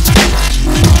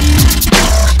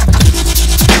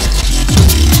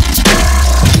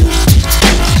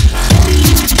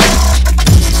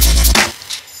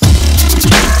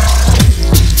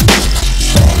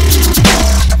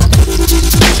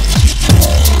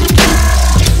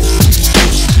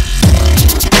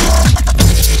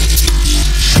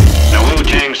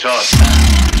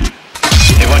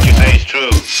 If what you say is true,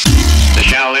 the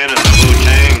Shaolin and the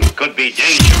Wu-Tang could be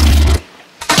dangerous.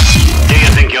 Do you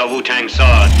think your Wu-Tang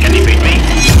sword can defeat me?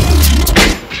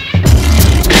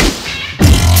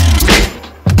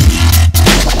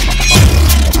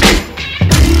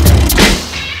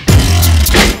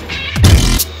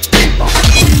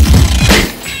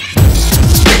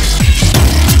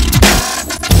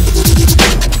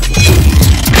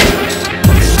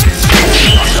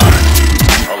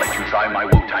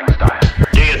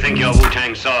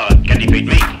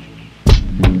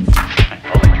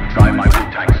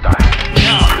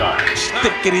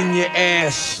 stick it in your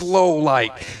ass slow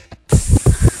like.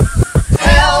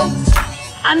 Help!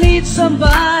 I need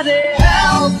somebody.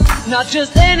 Help! Not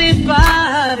just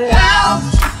anybody. Help!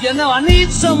 You know I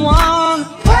need someone.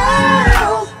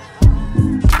 Help!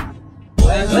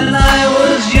 When I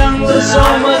was younger,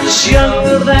 so much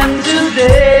younger than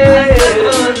today,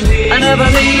 I never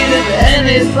needed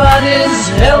anybody's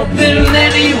help in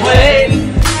any way.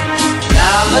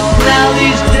 But now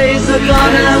these days are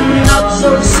gone and I'm not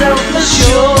so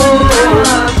self-assured.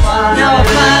 Now I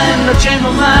find I change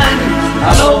my mind,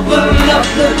 I'll open up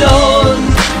the doors.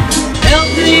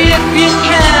 Help me if you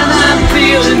can, I'm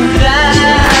feeling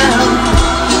down.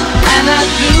 And I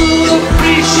do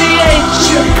appreciate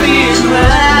you being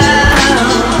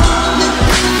around.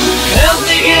 Help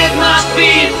me get my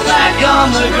feet back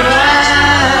on the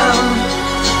ground.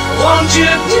 Won't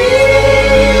you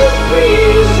please,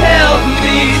 please help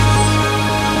me?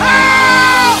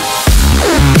 Help!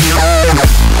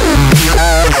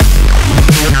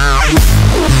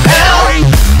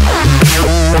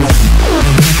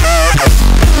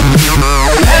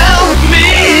 Help me!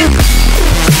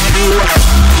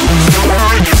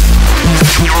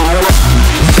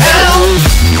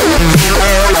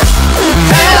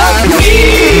 Help me!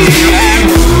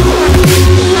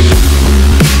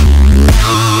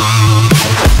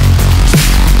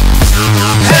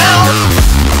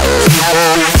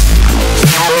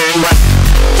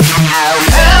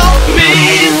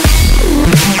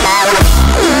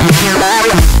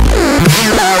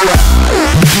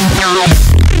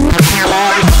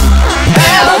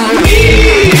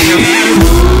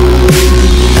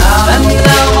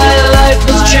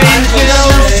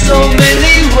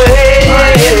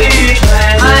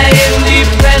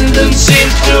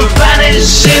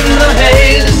 Vanish in the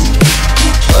haze.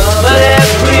 But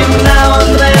every now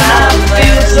and then I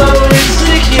feel so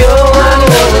insecure.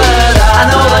 I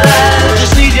know that I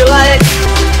just need you like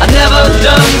I've never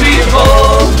done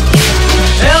before.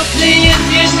 Help me if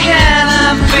you can,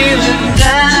 I'm feeling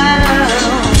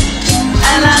down.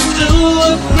 And I do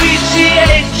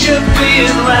appreciate you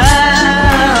being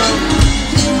around.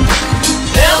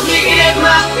 Help me get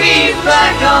my feet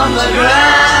back on the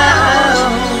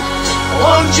ground.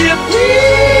 Won't you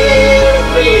please,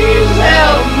 please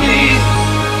help me?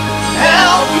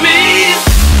 Help me!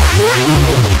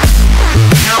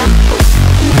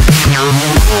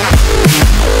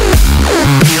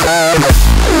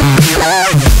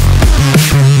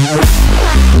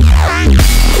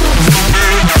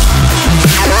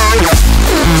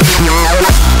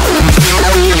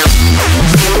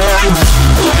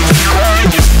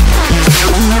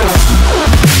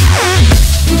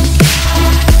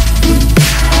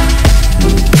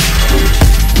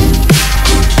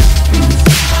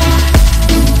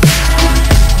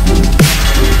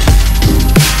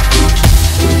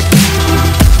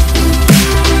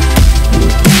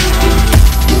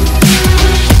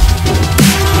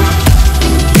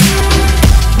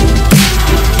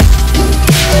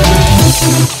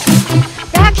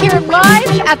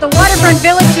 At the Waterfront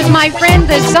Village with my friend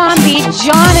the zombie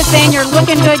Jonathan. You're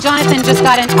looking good. Jonathan just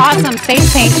got an awesome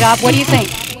face paint job. What do you think?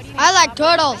 I like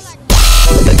turtles.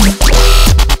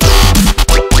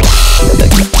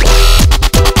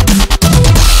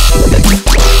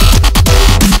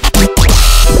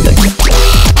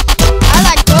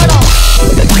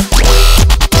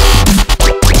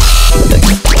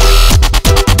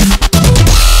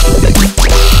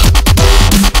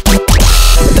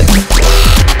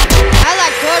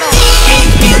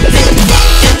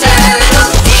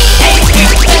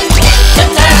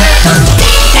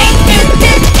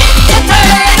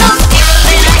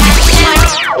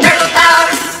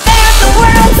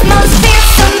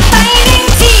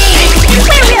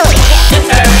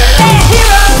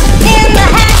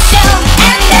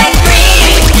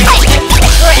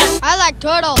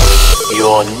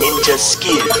 Your ninja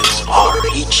skills are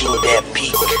reaching their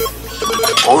peak.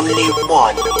 Only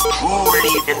one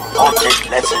truly important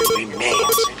lesson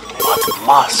remains, but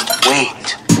must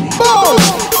wait.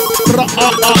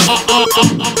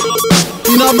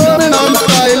 In a Birmingham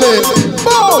style,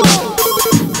 boom!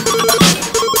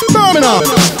 Birmingham!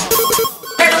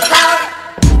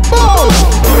 Boom!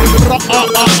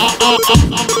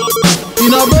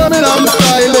 In a Birmingham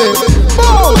style,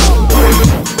 boom!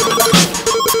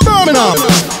 Birmingham!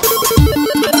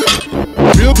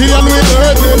 Guilty and we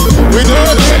dirty, we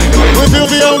dirty, we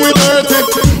filthy and we dirty,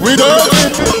 we dirty,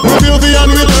 we filthy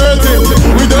and we dirty,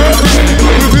 we dirty,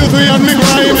 we filthy and we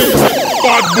grimy.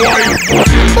 Bad boy!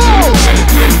 Boom!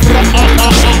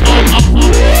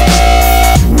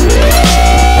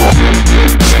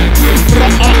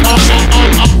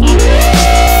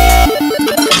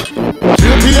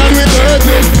 Guilty and we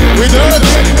dirty,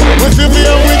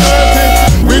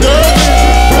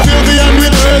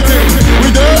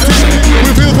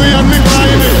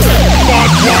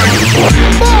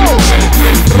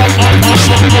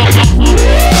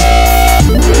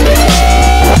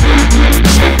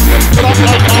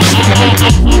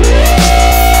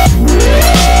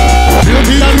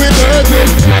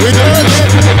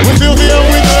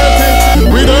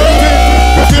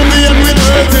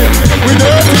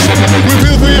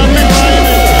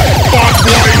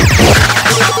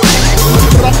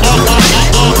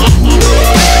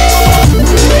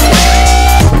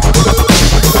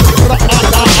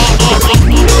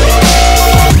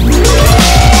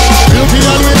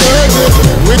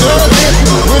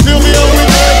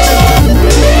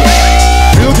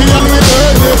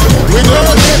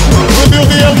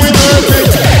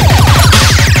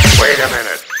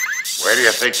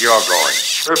 think you're going?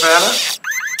 Savannah?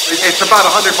 It's about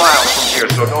 100 miles from here,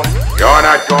 so don't... You're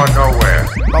not going nowhere.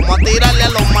 Vamos a tirarle a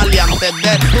los maleantes de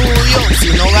estudio.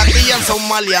 Si no gatillan son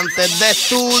maleantes de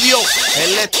estudio.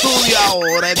 El estudio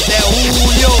ahora es de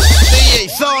Julio. DJ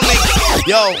Sonic.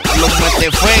 Yo, a los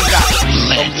metefecas,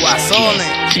 los guasones.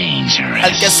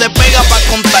 Al que se pega pa'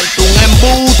 contarte un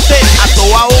embuste. A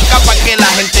toda boca pa' que la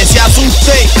gente se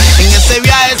asuste. En ese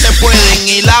viaje se pueden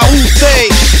ir a usted.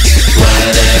 Tú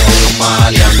eres un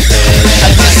maleante.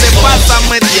 Al que se pasa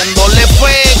metiéndole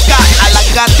feca a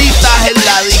las gatitas en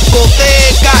la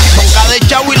discoteca. Ronca de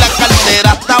chavo y la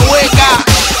cartera está hueca.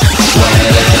 Tú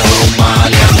eres un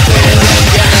maleante.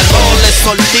 Tiene roles,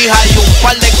 sortijas y un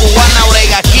par de cubanas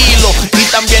brega kilos. Y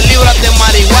también libras de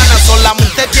marihuana.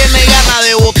 Solamente tiene ganas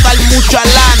de botar mucha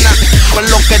lana. Con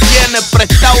lo que tiene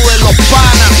prestado de los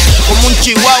panas. Como un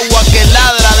chihuahua que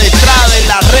ladra detrás de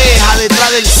la reja.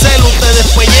 Detrás del celu te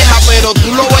despelleja. Pero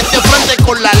tú lo ves de frente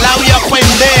con la labia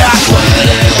pendeja. Tú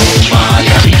eres un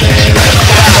maleante.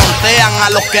 A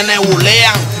los que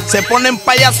nebulean, se ponen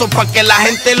payasos pa' que la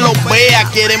gente los vea.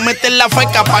 Quieren meter la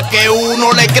feca pa' que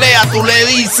uno le crea. Tú le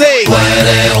dices, tú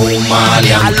eres un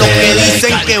maleante. A los que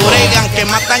dicen que bregan, que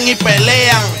matan y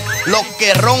pelean. Los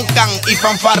que roncan y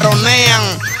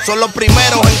fanfarronean son los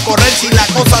primeros en correr si la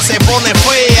cosa se pone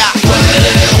fea. Tú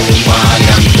eres un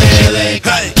maleante de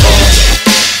cartón.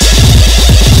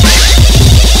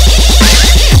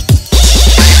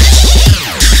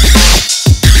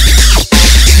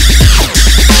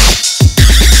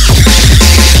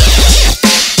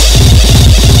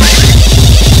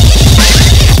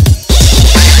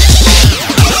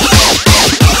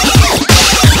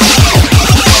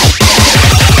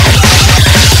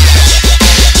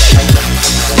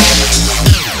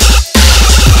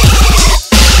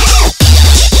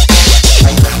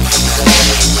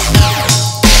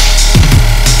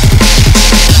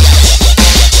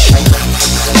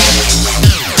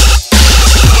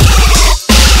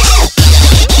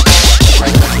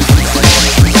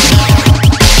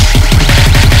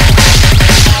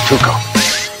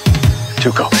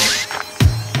 Tuco,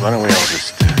 why don't we all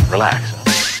just relax?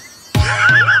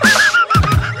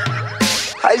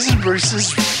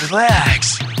 Heisenberg's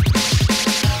relax.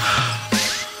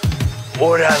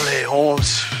 Orale,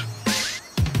 Holmes.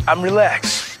 I'm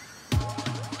relaxed.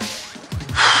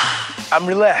 I'm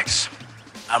relaxed.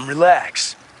 I'm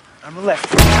relaxed. I'm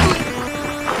relaxed.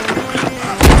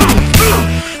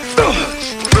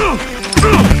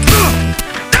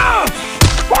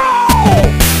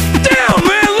 Damn,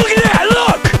 man, look at that,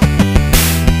 look!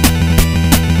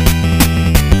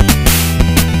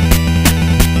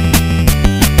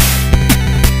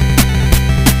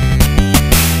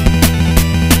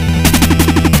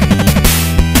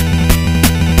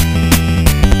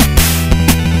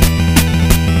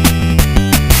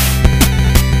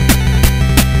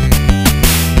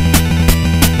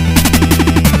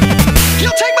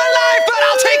 You'll take my life, but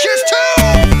I'll take yours too.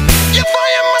 You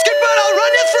fire musket, but I'll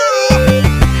run you through.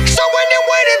 So when you're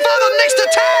waiting for the next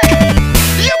attack,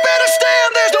 you better stand,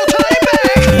 there's no time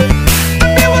back. The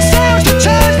mirror sounds, the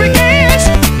charge begins.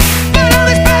 But on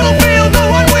this battlefield, no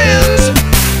one wins.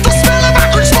 The smell of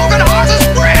acrid smoke and horse's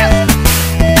breath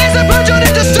is a burgeon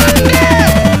into sudden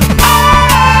death.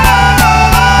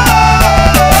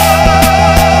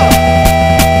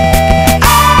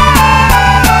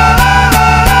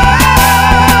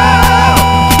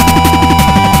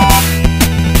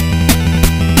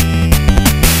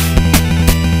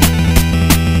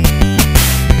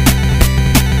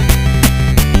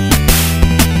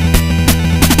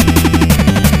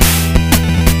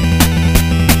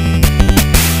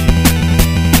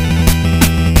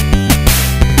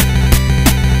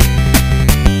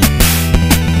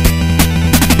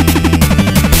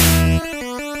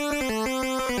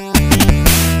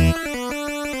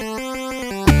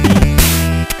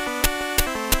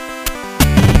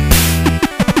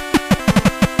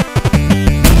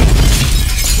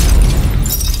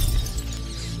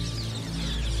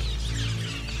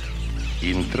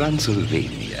 In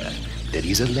Transylvania, there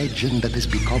is a legend that has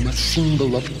become a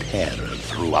symbol of terror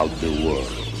throughout the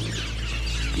world.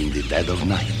 In the dead of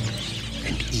night,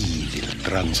 an evil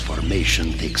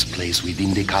transformation takes place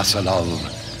within the castle of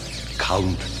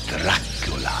Count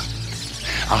Dracula.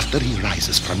 After he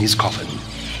rises from his coffin,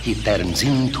 he turns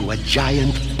into a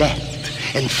giant bat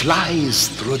and flies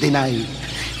through the night,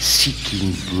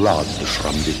 seeking blood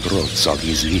from the throats of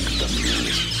his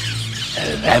victims.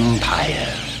 A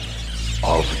vampire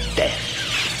of death.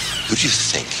 Who do you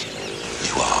think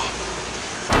you are?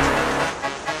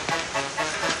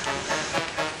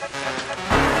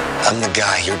 I'm the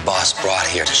guy your boss brought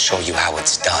here to show you how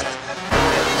it's done.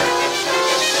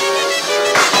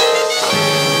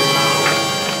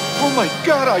 my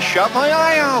God, I shot my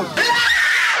eye out.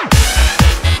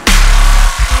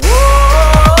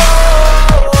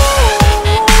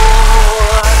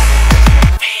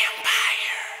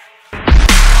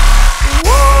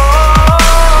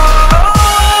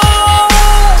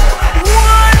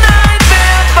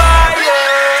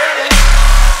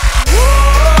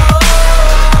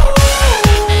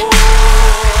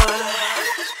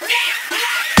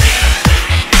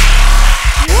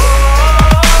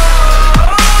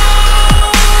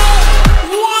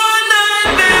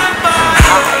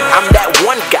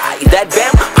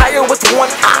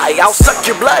 I'll suck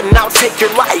your blood and I'll take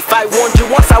your life. I warned you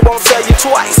once, I won't tell you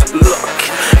twice. Look,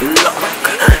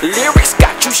 lyrics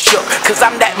got you shook, cause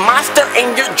I'm that monster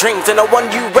in your dreams and the one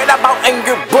you read about in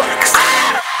your books.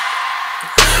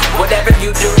 Whatever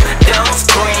you do, don't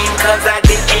scream, cause I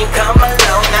didn't come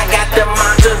alone. I got the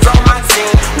monsters on my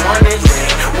team. One is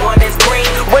red, one is green.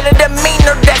 Well, the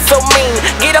demeanor that's so mean.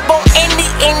 Get up on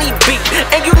any beat,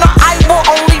 and you know I will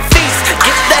only feast.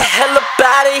 Get the hell up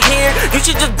out of here. You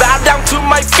should just bow down to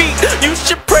my feet. You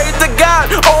should praise the God.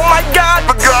 Oh my God,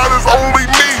 the God is only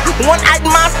me. One-eyed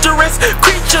monstrous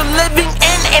creature living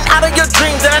in and out of your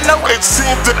dreams. And I know it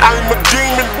seems that I'm a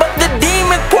demon, but the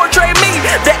demons portray me.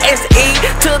 The S-E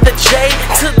to the J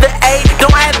to the A.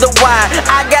 Don't add the Y.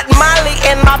 I got Molly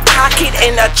in my pocket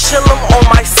and a chillum on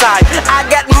my side. I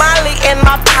got Molly in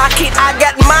my pocket. I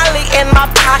got Molly in my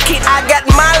pocket. I got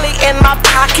Molly in my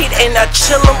pocket and a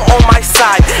chillum on my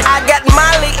side. I got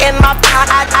Molly in my pocket.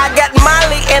 I got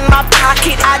Molly in my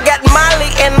pocket. I got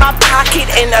Molly in my pocket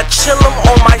and a chillum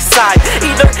on my side.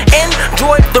 Either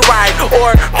enjoy the ride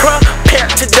or prepare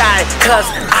to die, cause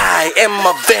I am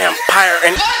a vampire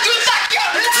and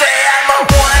say I'm a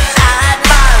one-eyed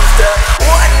monster.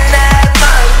 One-eyed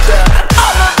monster.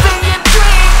 All up in your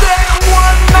dreams and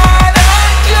one-eyed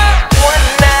monster.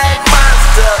 One-eyed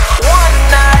monster.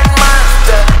 One-eyed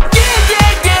monster. Yeah,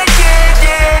 yeah, yeah, yeah,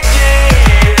 yeah,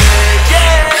 yeah,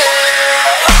 yeah.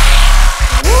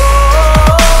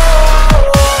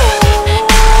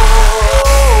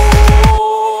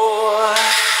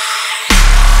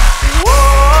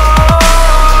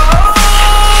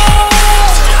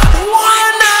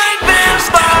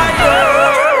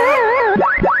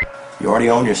 You already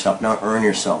own yourself, now earn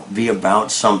yourself. Be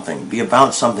about something. Be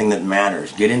about something that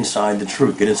matters. Get inside the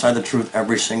truth. Get inside the truth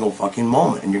every single fucking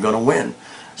moment, and you're going to win.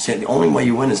 See, the only way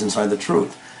you win is inside the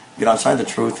truth. Get outside the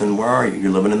truth, and where are you?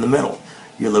 You're living in the middle.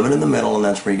 You're living in the middle, and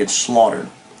that's where you get slaughtered.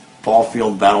 Ball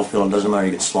field, battlefield, it doesn't matter.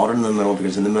 You get slaughtered in the middle,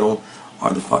 because in the middle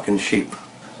are the fucking sheep.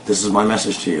 This is my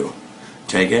message to you.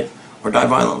 Take it, or die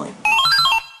violently.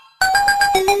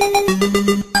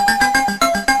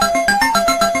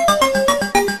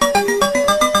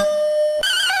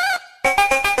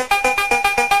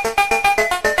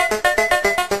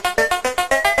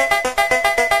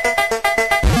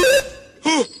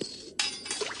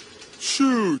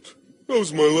 Shoot! That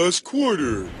was my last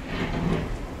quarter.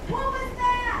 What was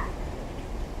that?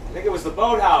 I think it was the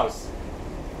boathouse.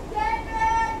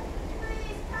 David!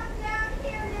 Please come down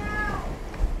here now!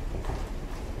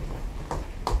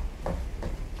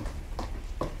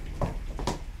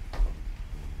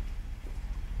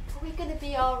 Are we gonna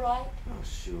be alright? Oh,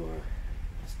 sure.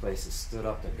 This place has stood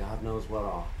up to God knows what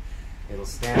all. It'll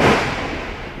stand.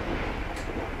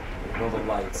 Roll the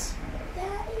lights.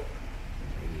 Daddy?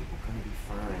 We're gonna be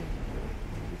fine.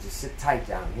 You just sit tight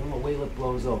down. Give him a wait till it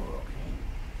blows over, okay?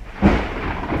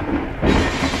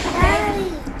 Daddy!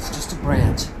 It's just a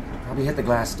branch. Probably hit the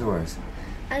glass doors.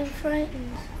 I'm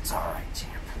frightened. It's all right,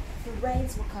 champ. The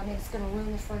rains will come in. It's gonna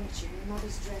ruin the furniture. Your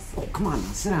mother's dressing. Come on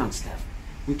now, sit down, Steph.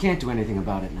 We can't do anything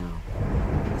about it now.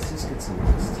 Let's just get some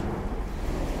rest.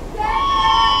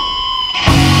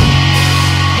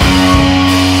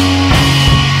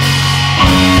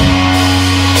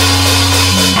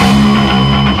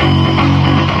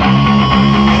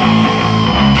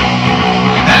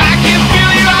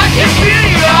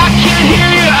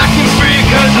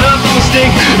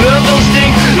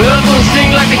 Love don't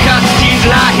sting like the cockatoos.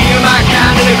 And I hear my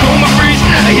kind in a coma freeze.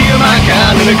 I hear my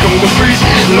kind in a coma freeze.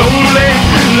 Lonely,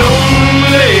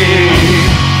 lonely.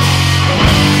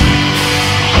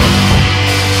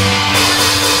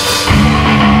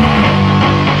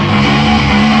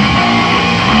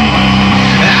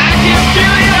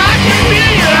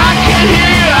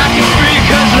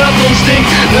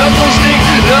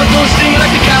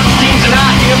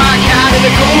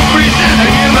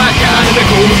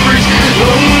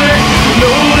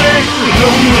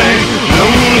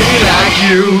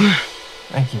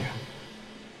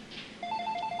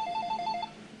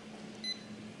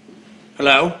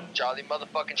 Hello? Charlie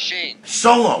motherfucking Sheen.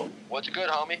 Solo. What's good,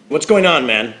 homie? What's going on,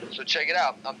 man? So check it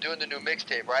out. I'm doing the new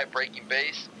mixtape, right? Breaking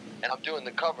Bass. And I'm doing the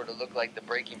cover to look like the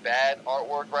Breaking Bad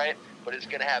artwork, right? But it's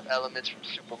gonna have elements from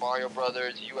Super Mario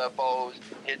Brothers, UFOs,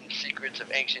 hidden secrets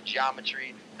of ancient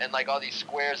geometry, and like all these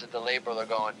squares that the label are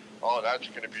going, oh, that's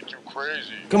gonna be too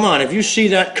crazy. Come on, if you see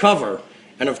that cover,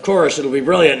 and of course it'll be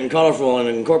brilliant and colorful and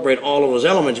incorporate all of those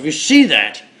elements, if you see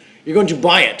that, you're going to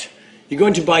buy it. You're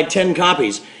going to buy 10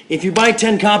 copies. If you buy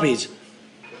 10 copies,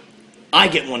 I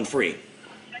get one free.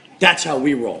 That's how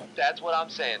we roll. That's what I'm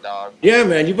saying, dog. Yeah,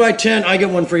 man, you buy 10, I get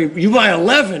one free. You buy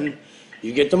 11,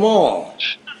 you get them all.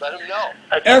 Let him know.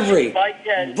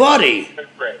 Everybody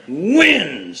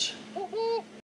wins.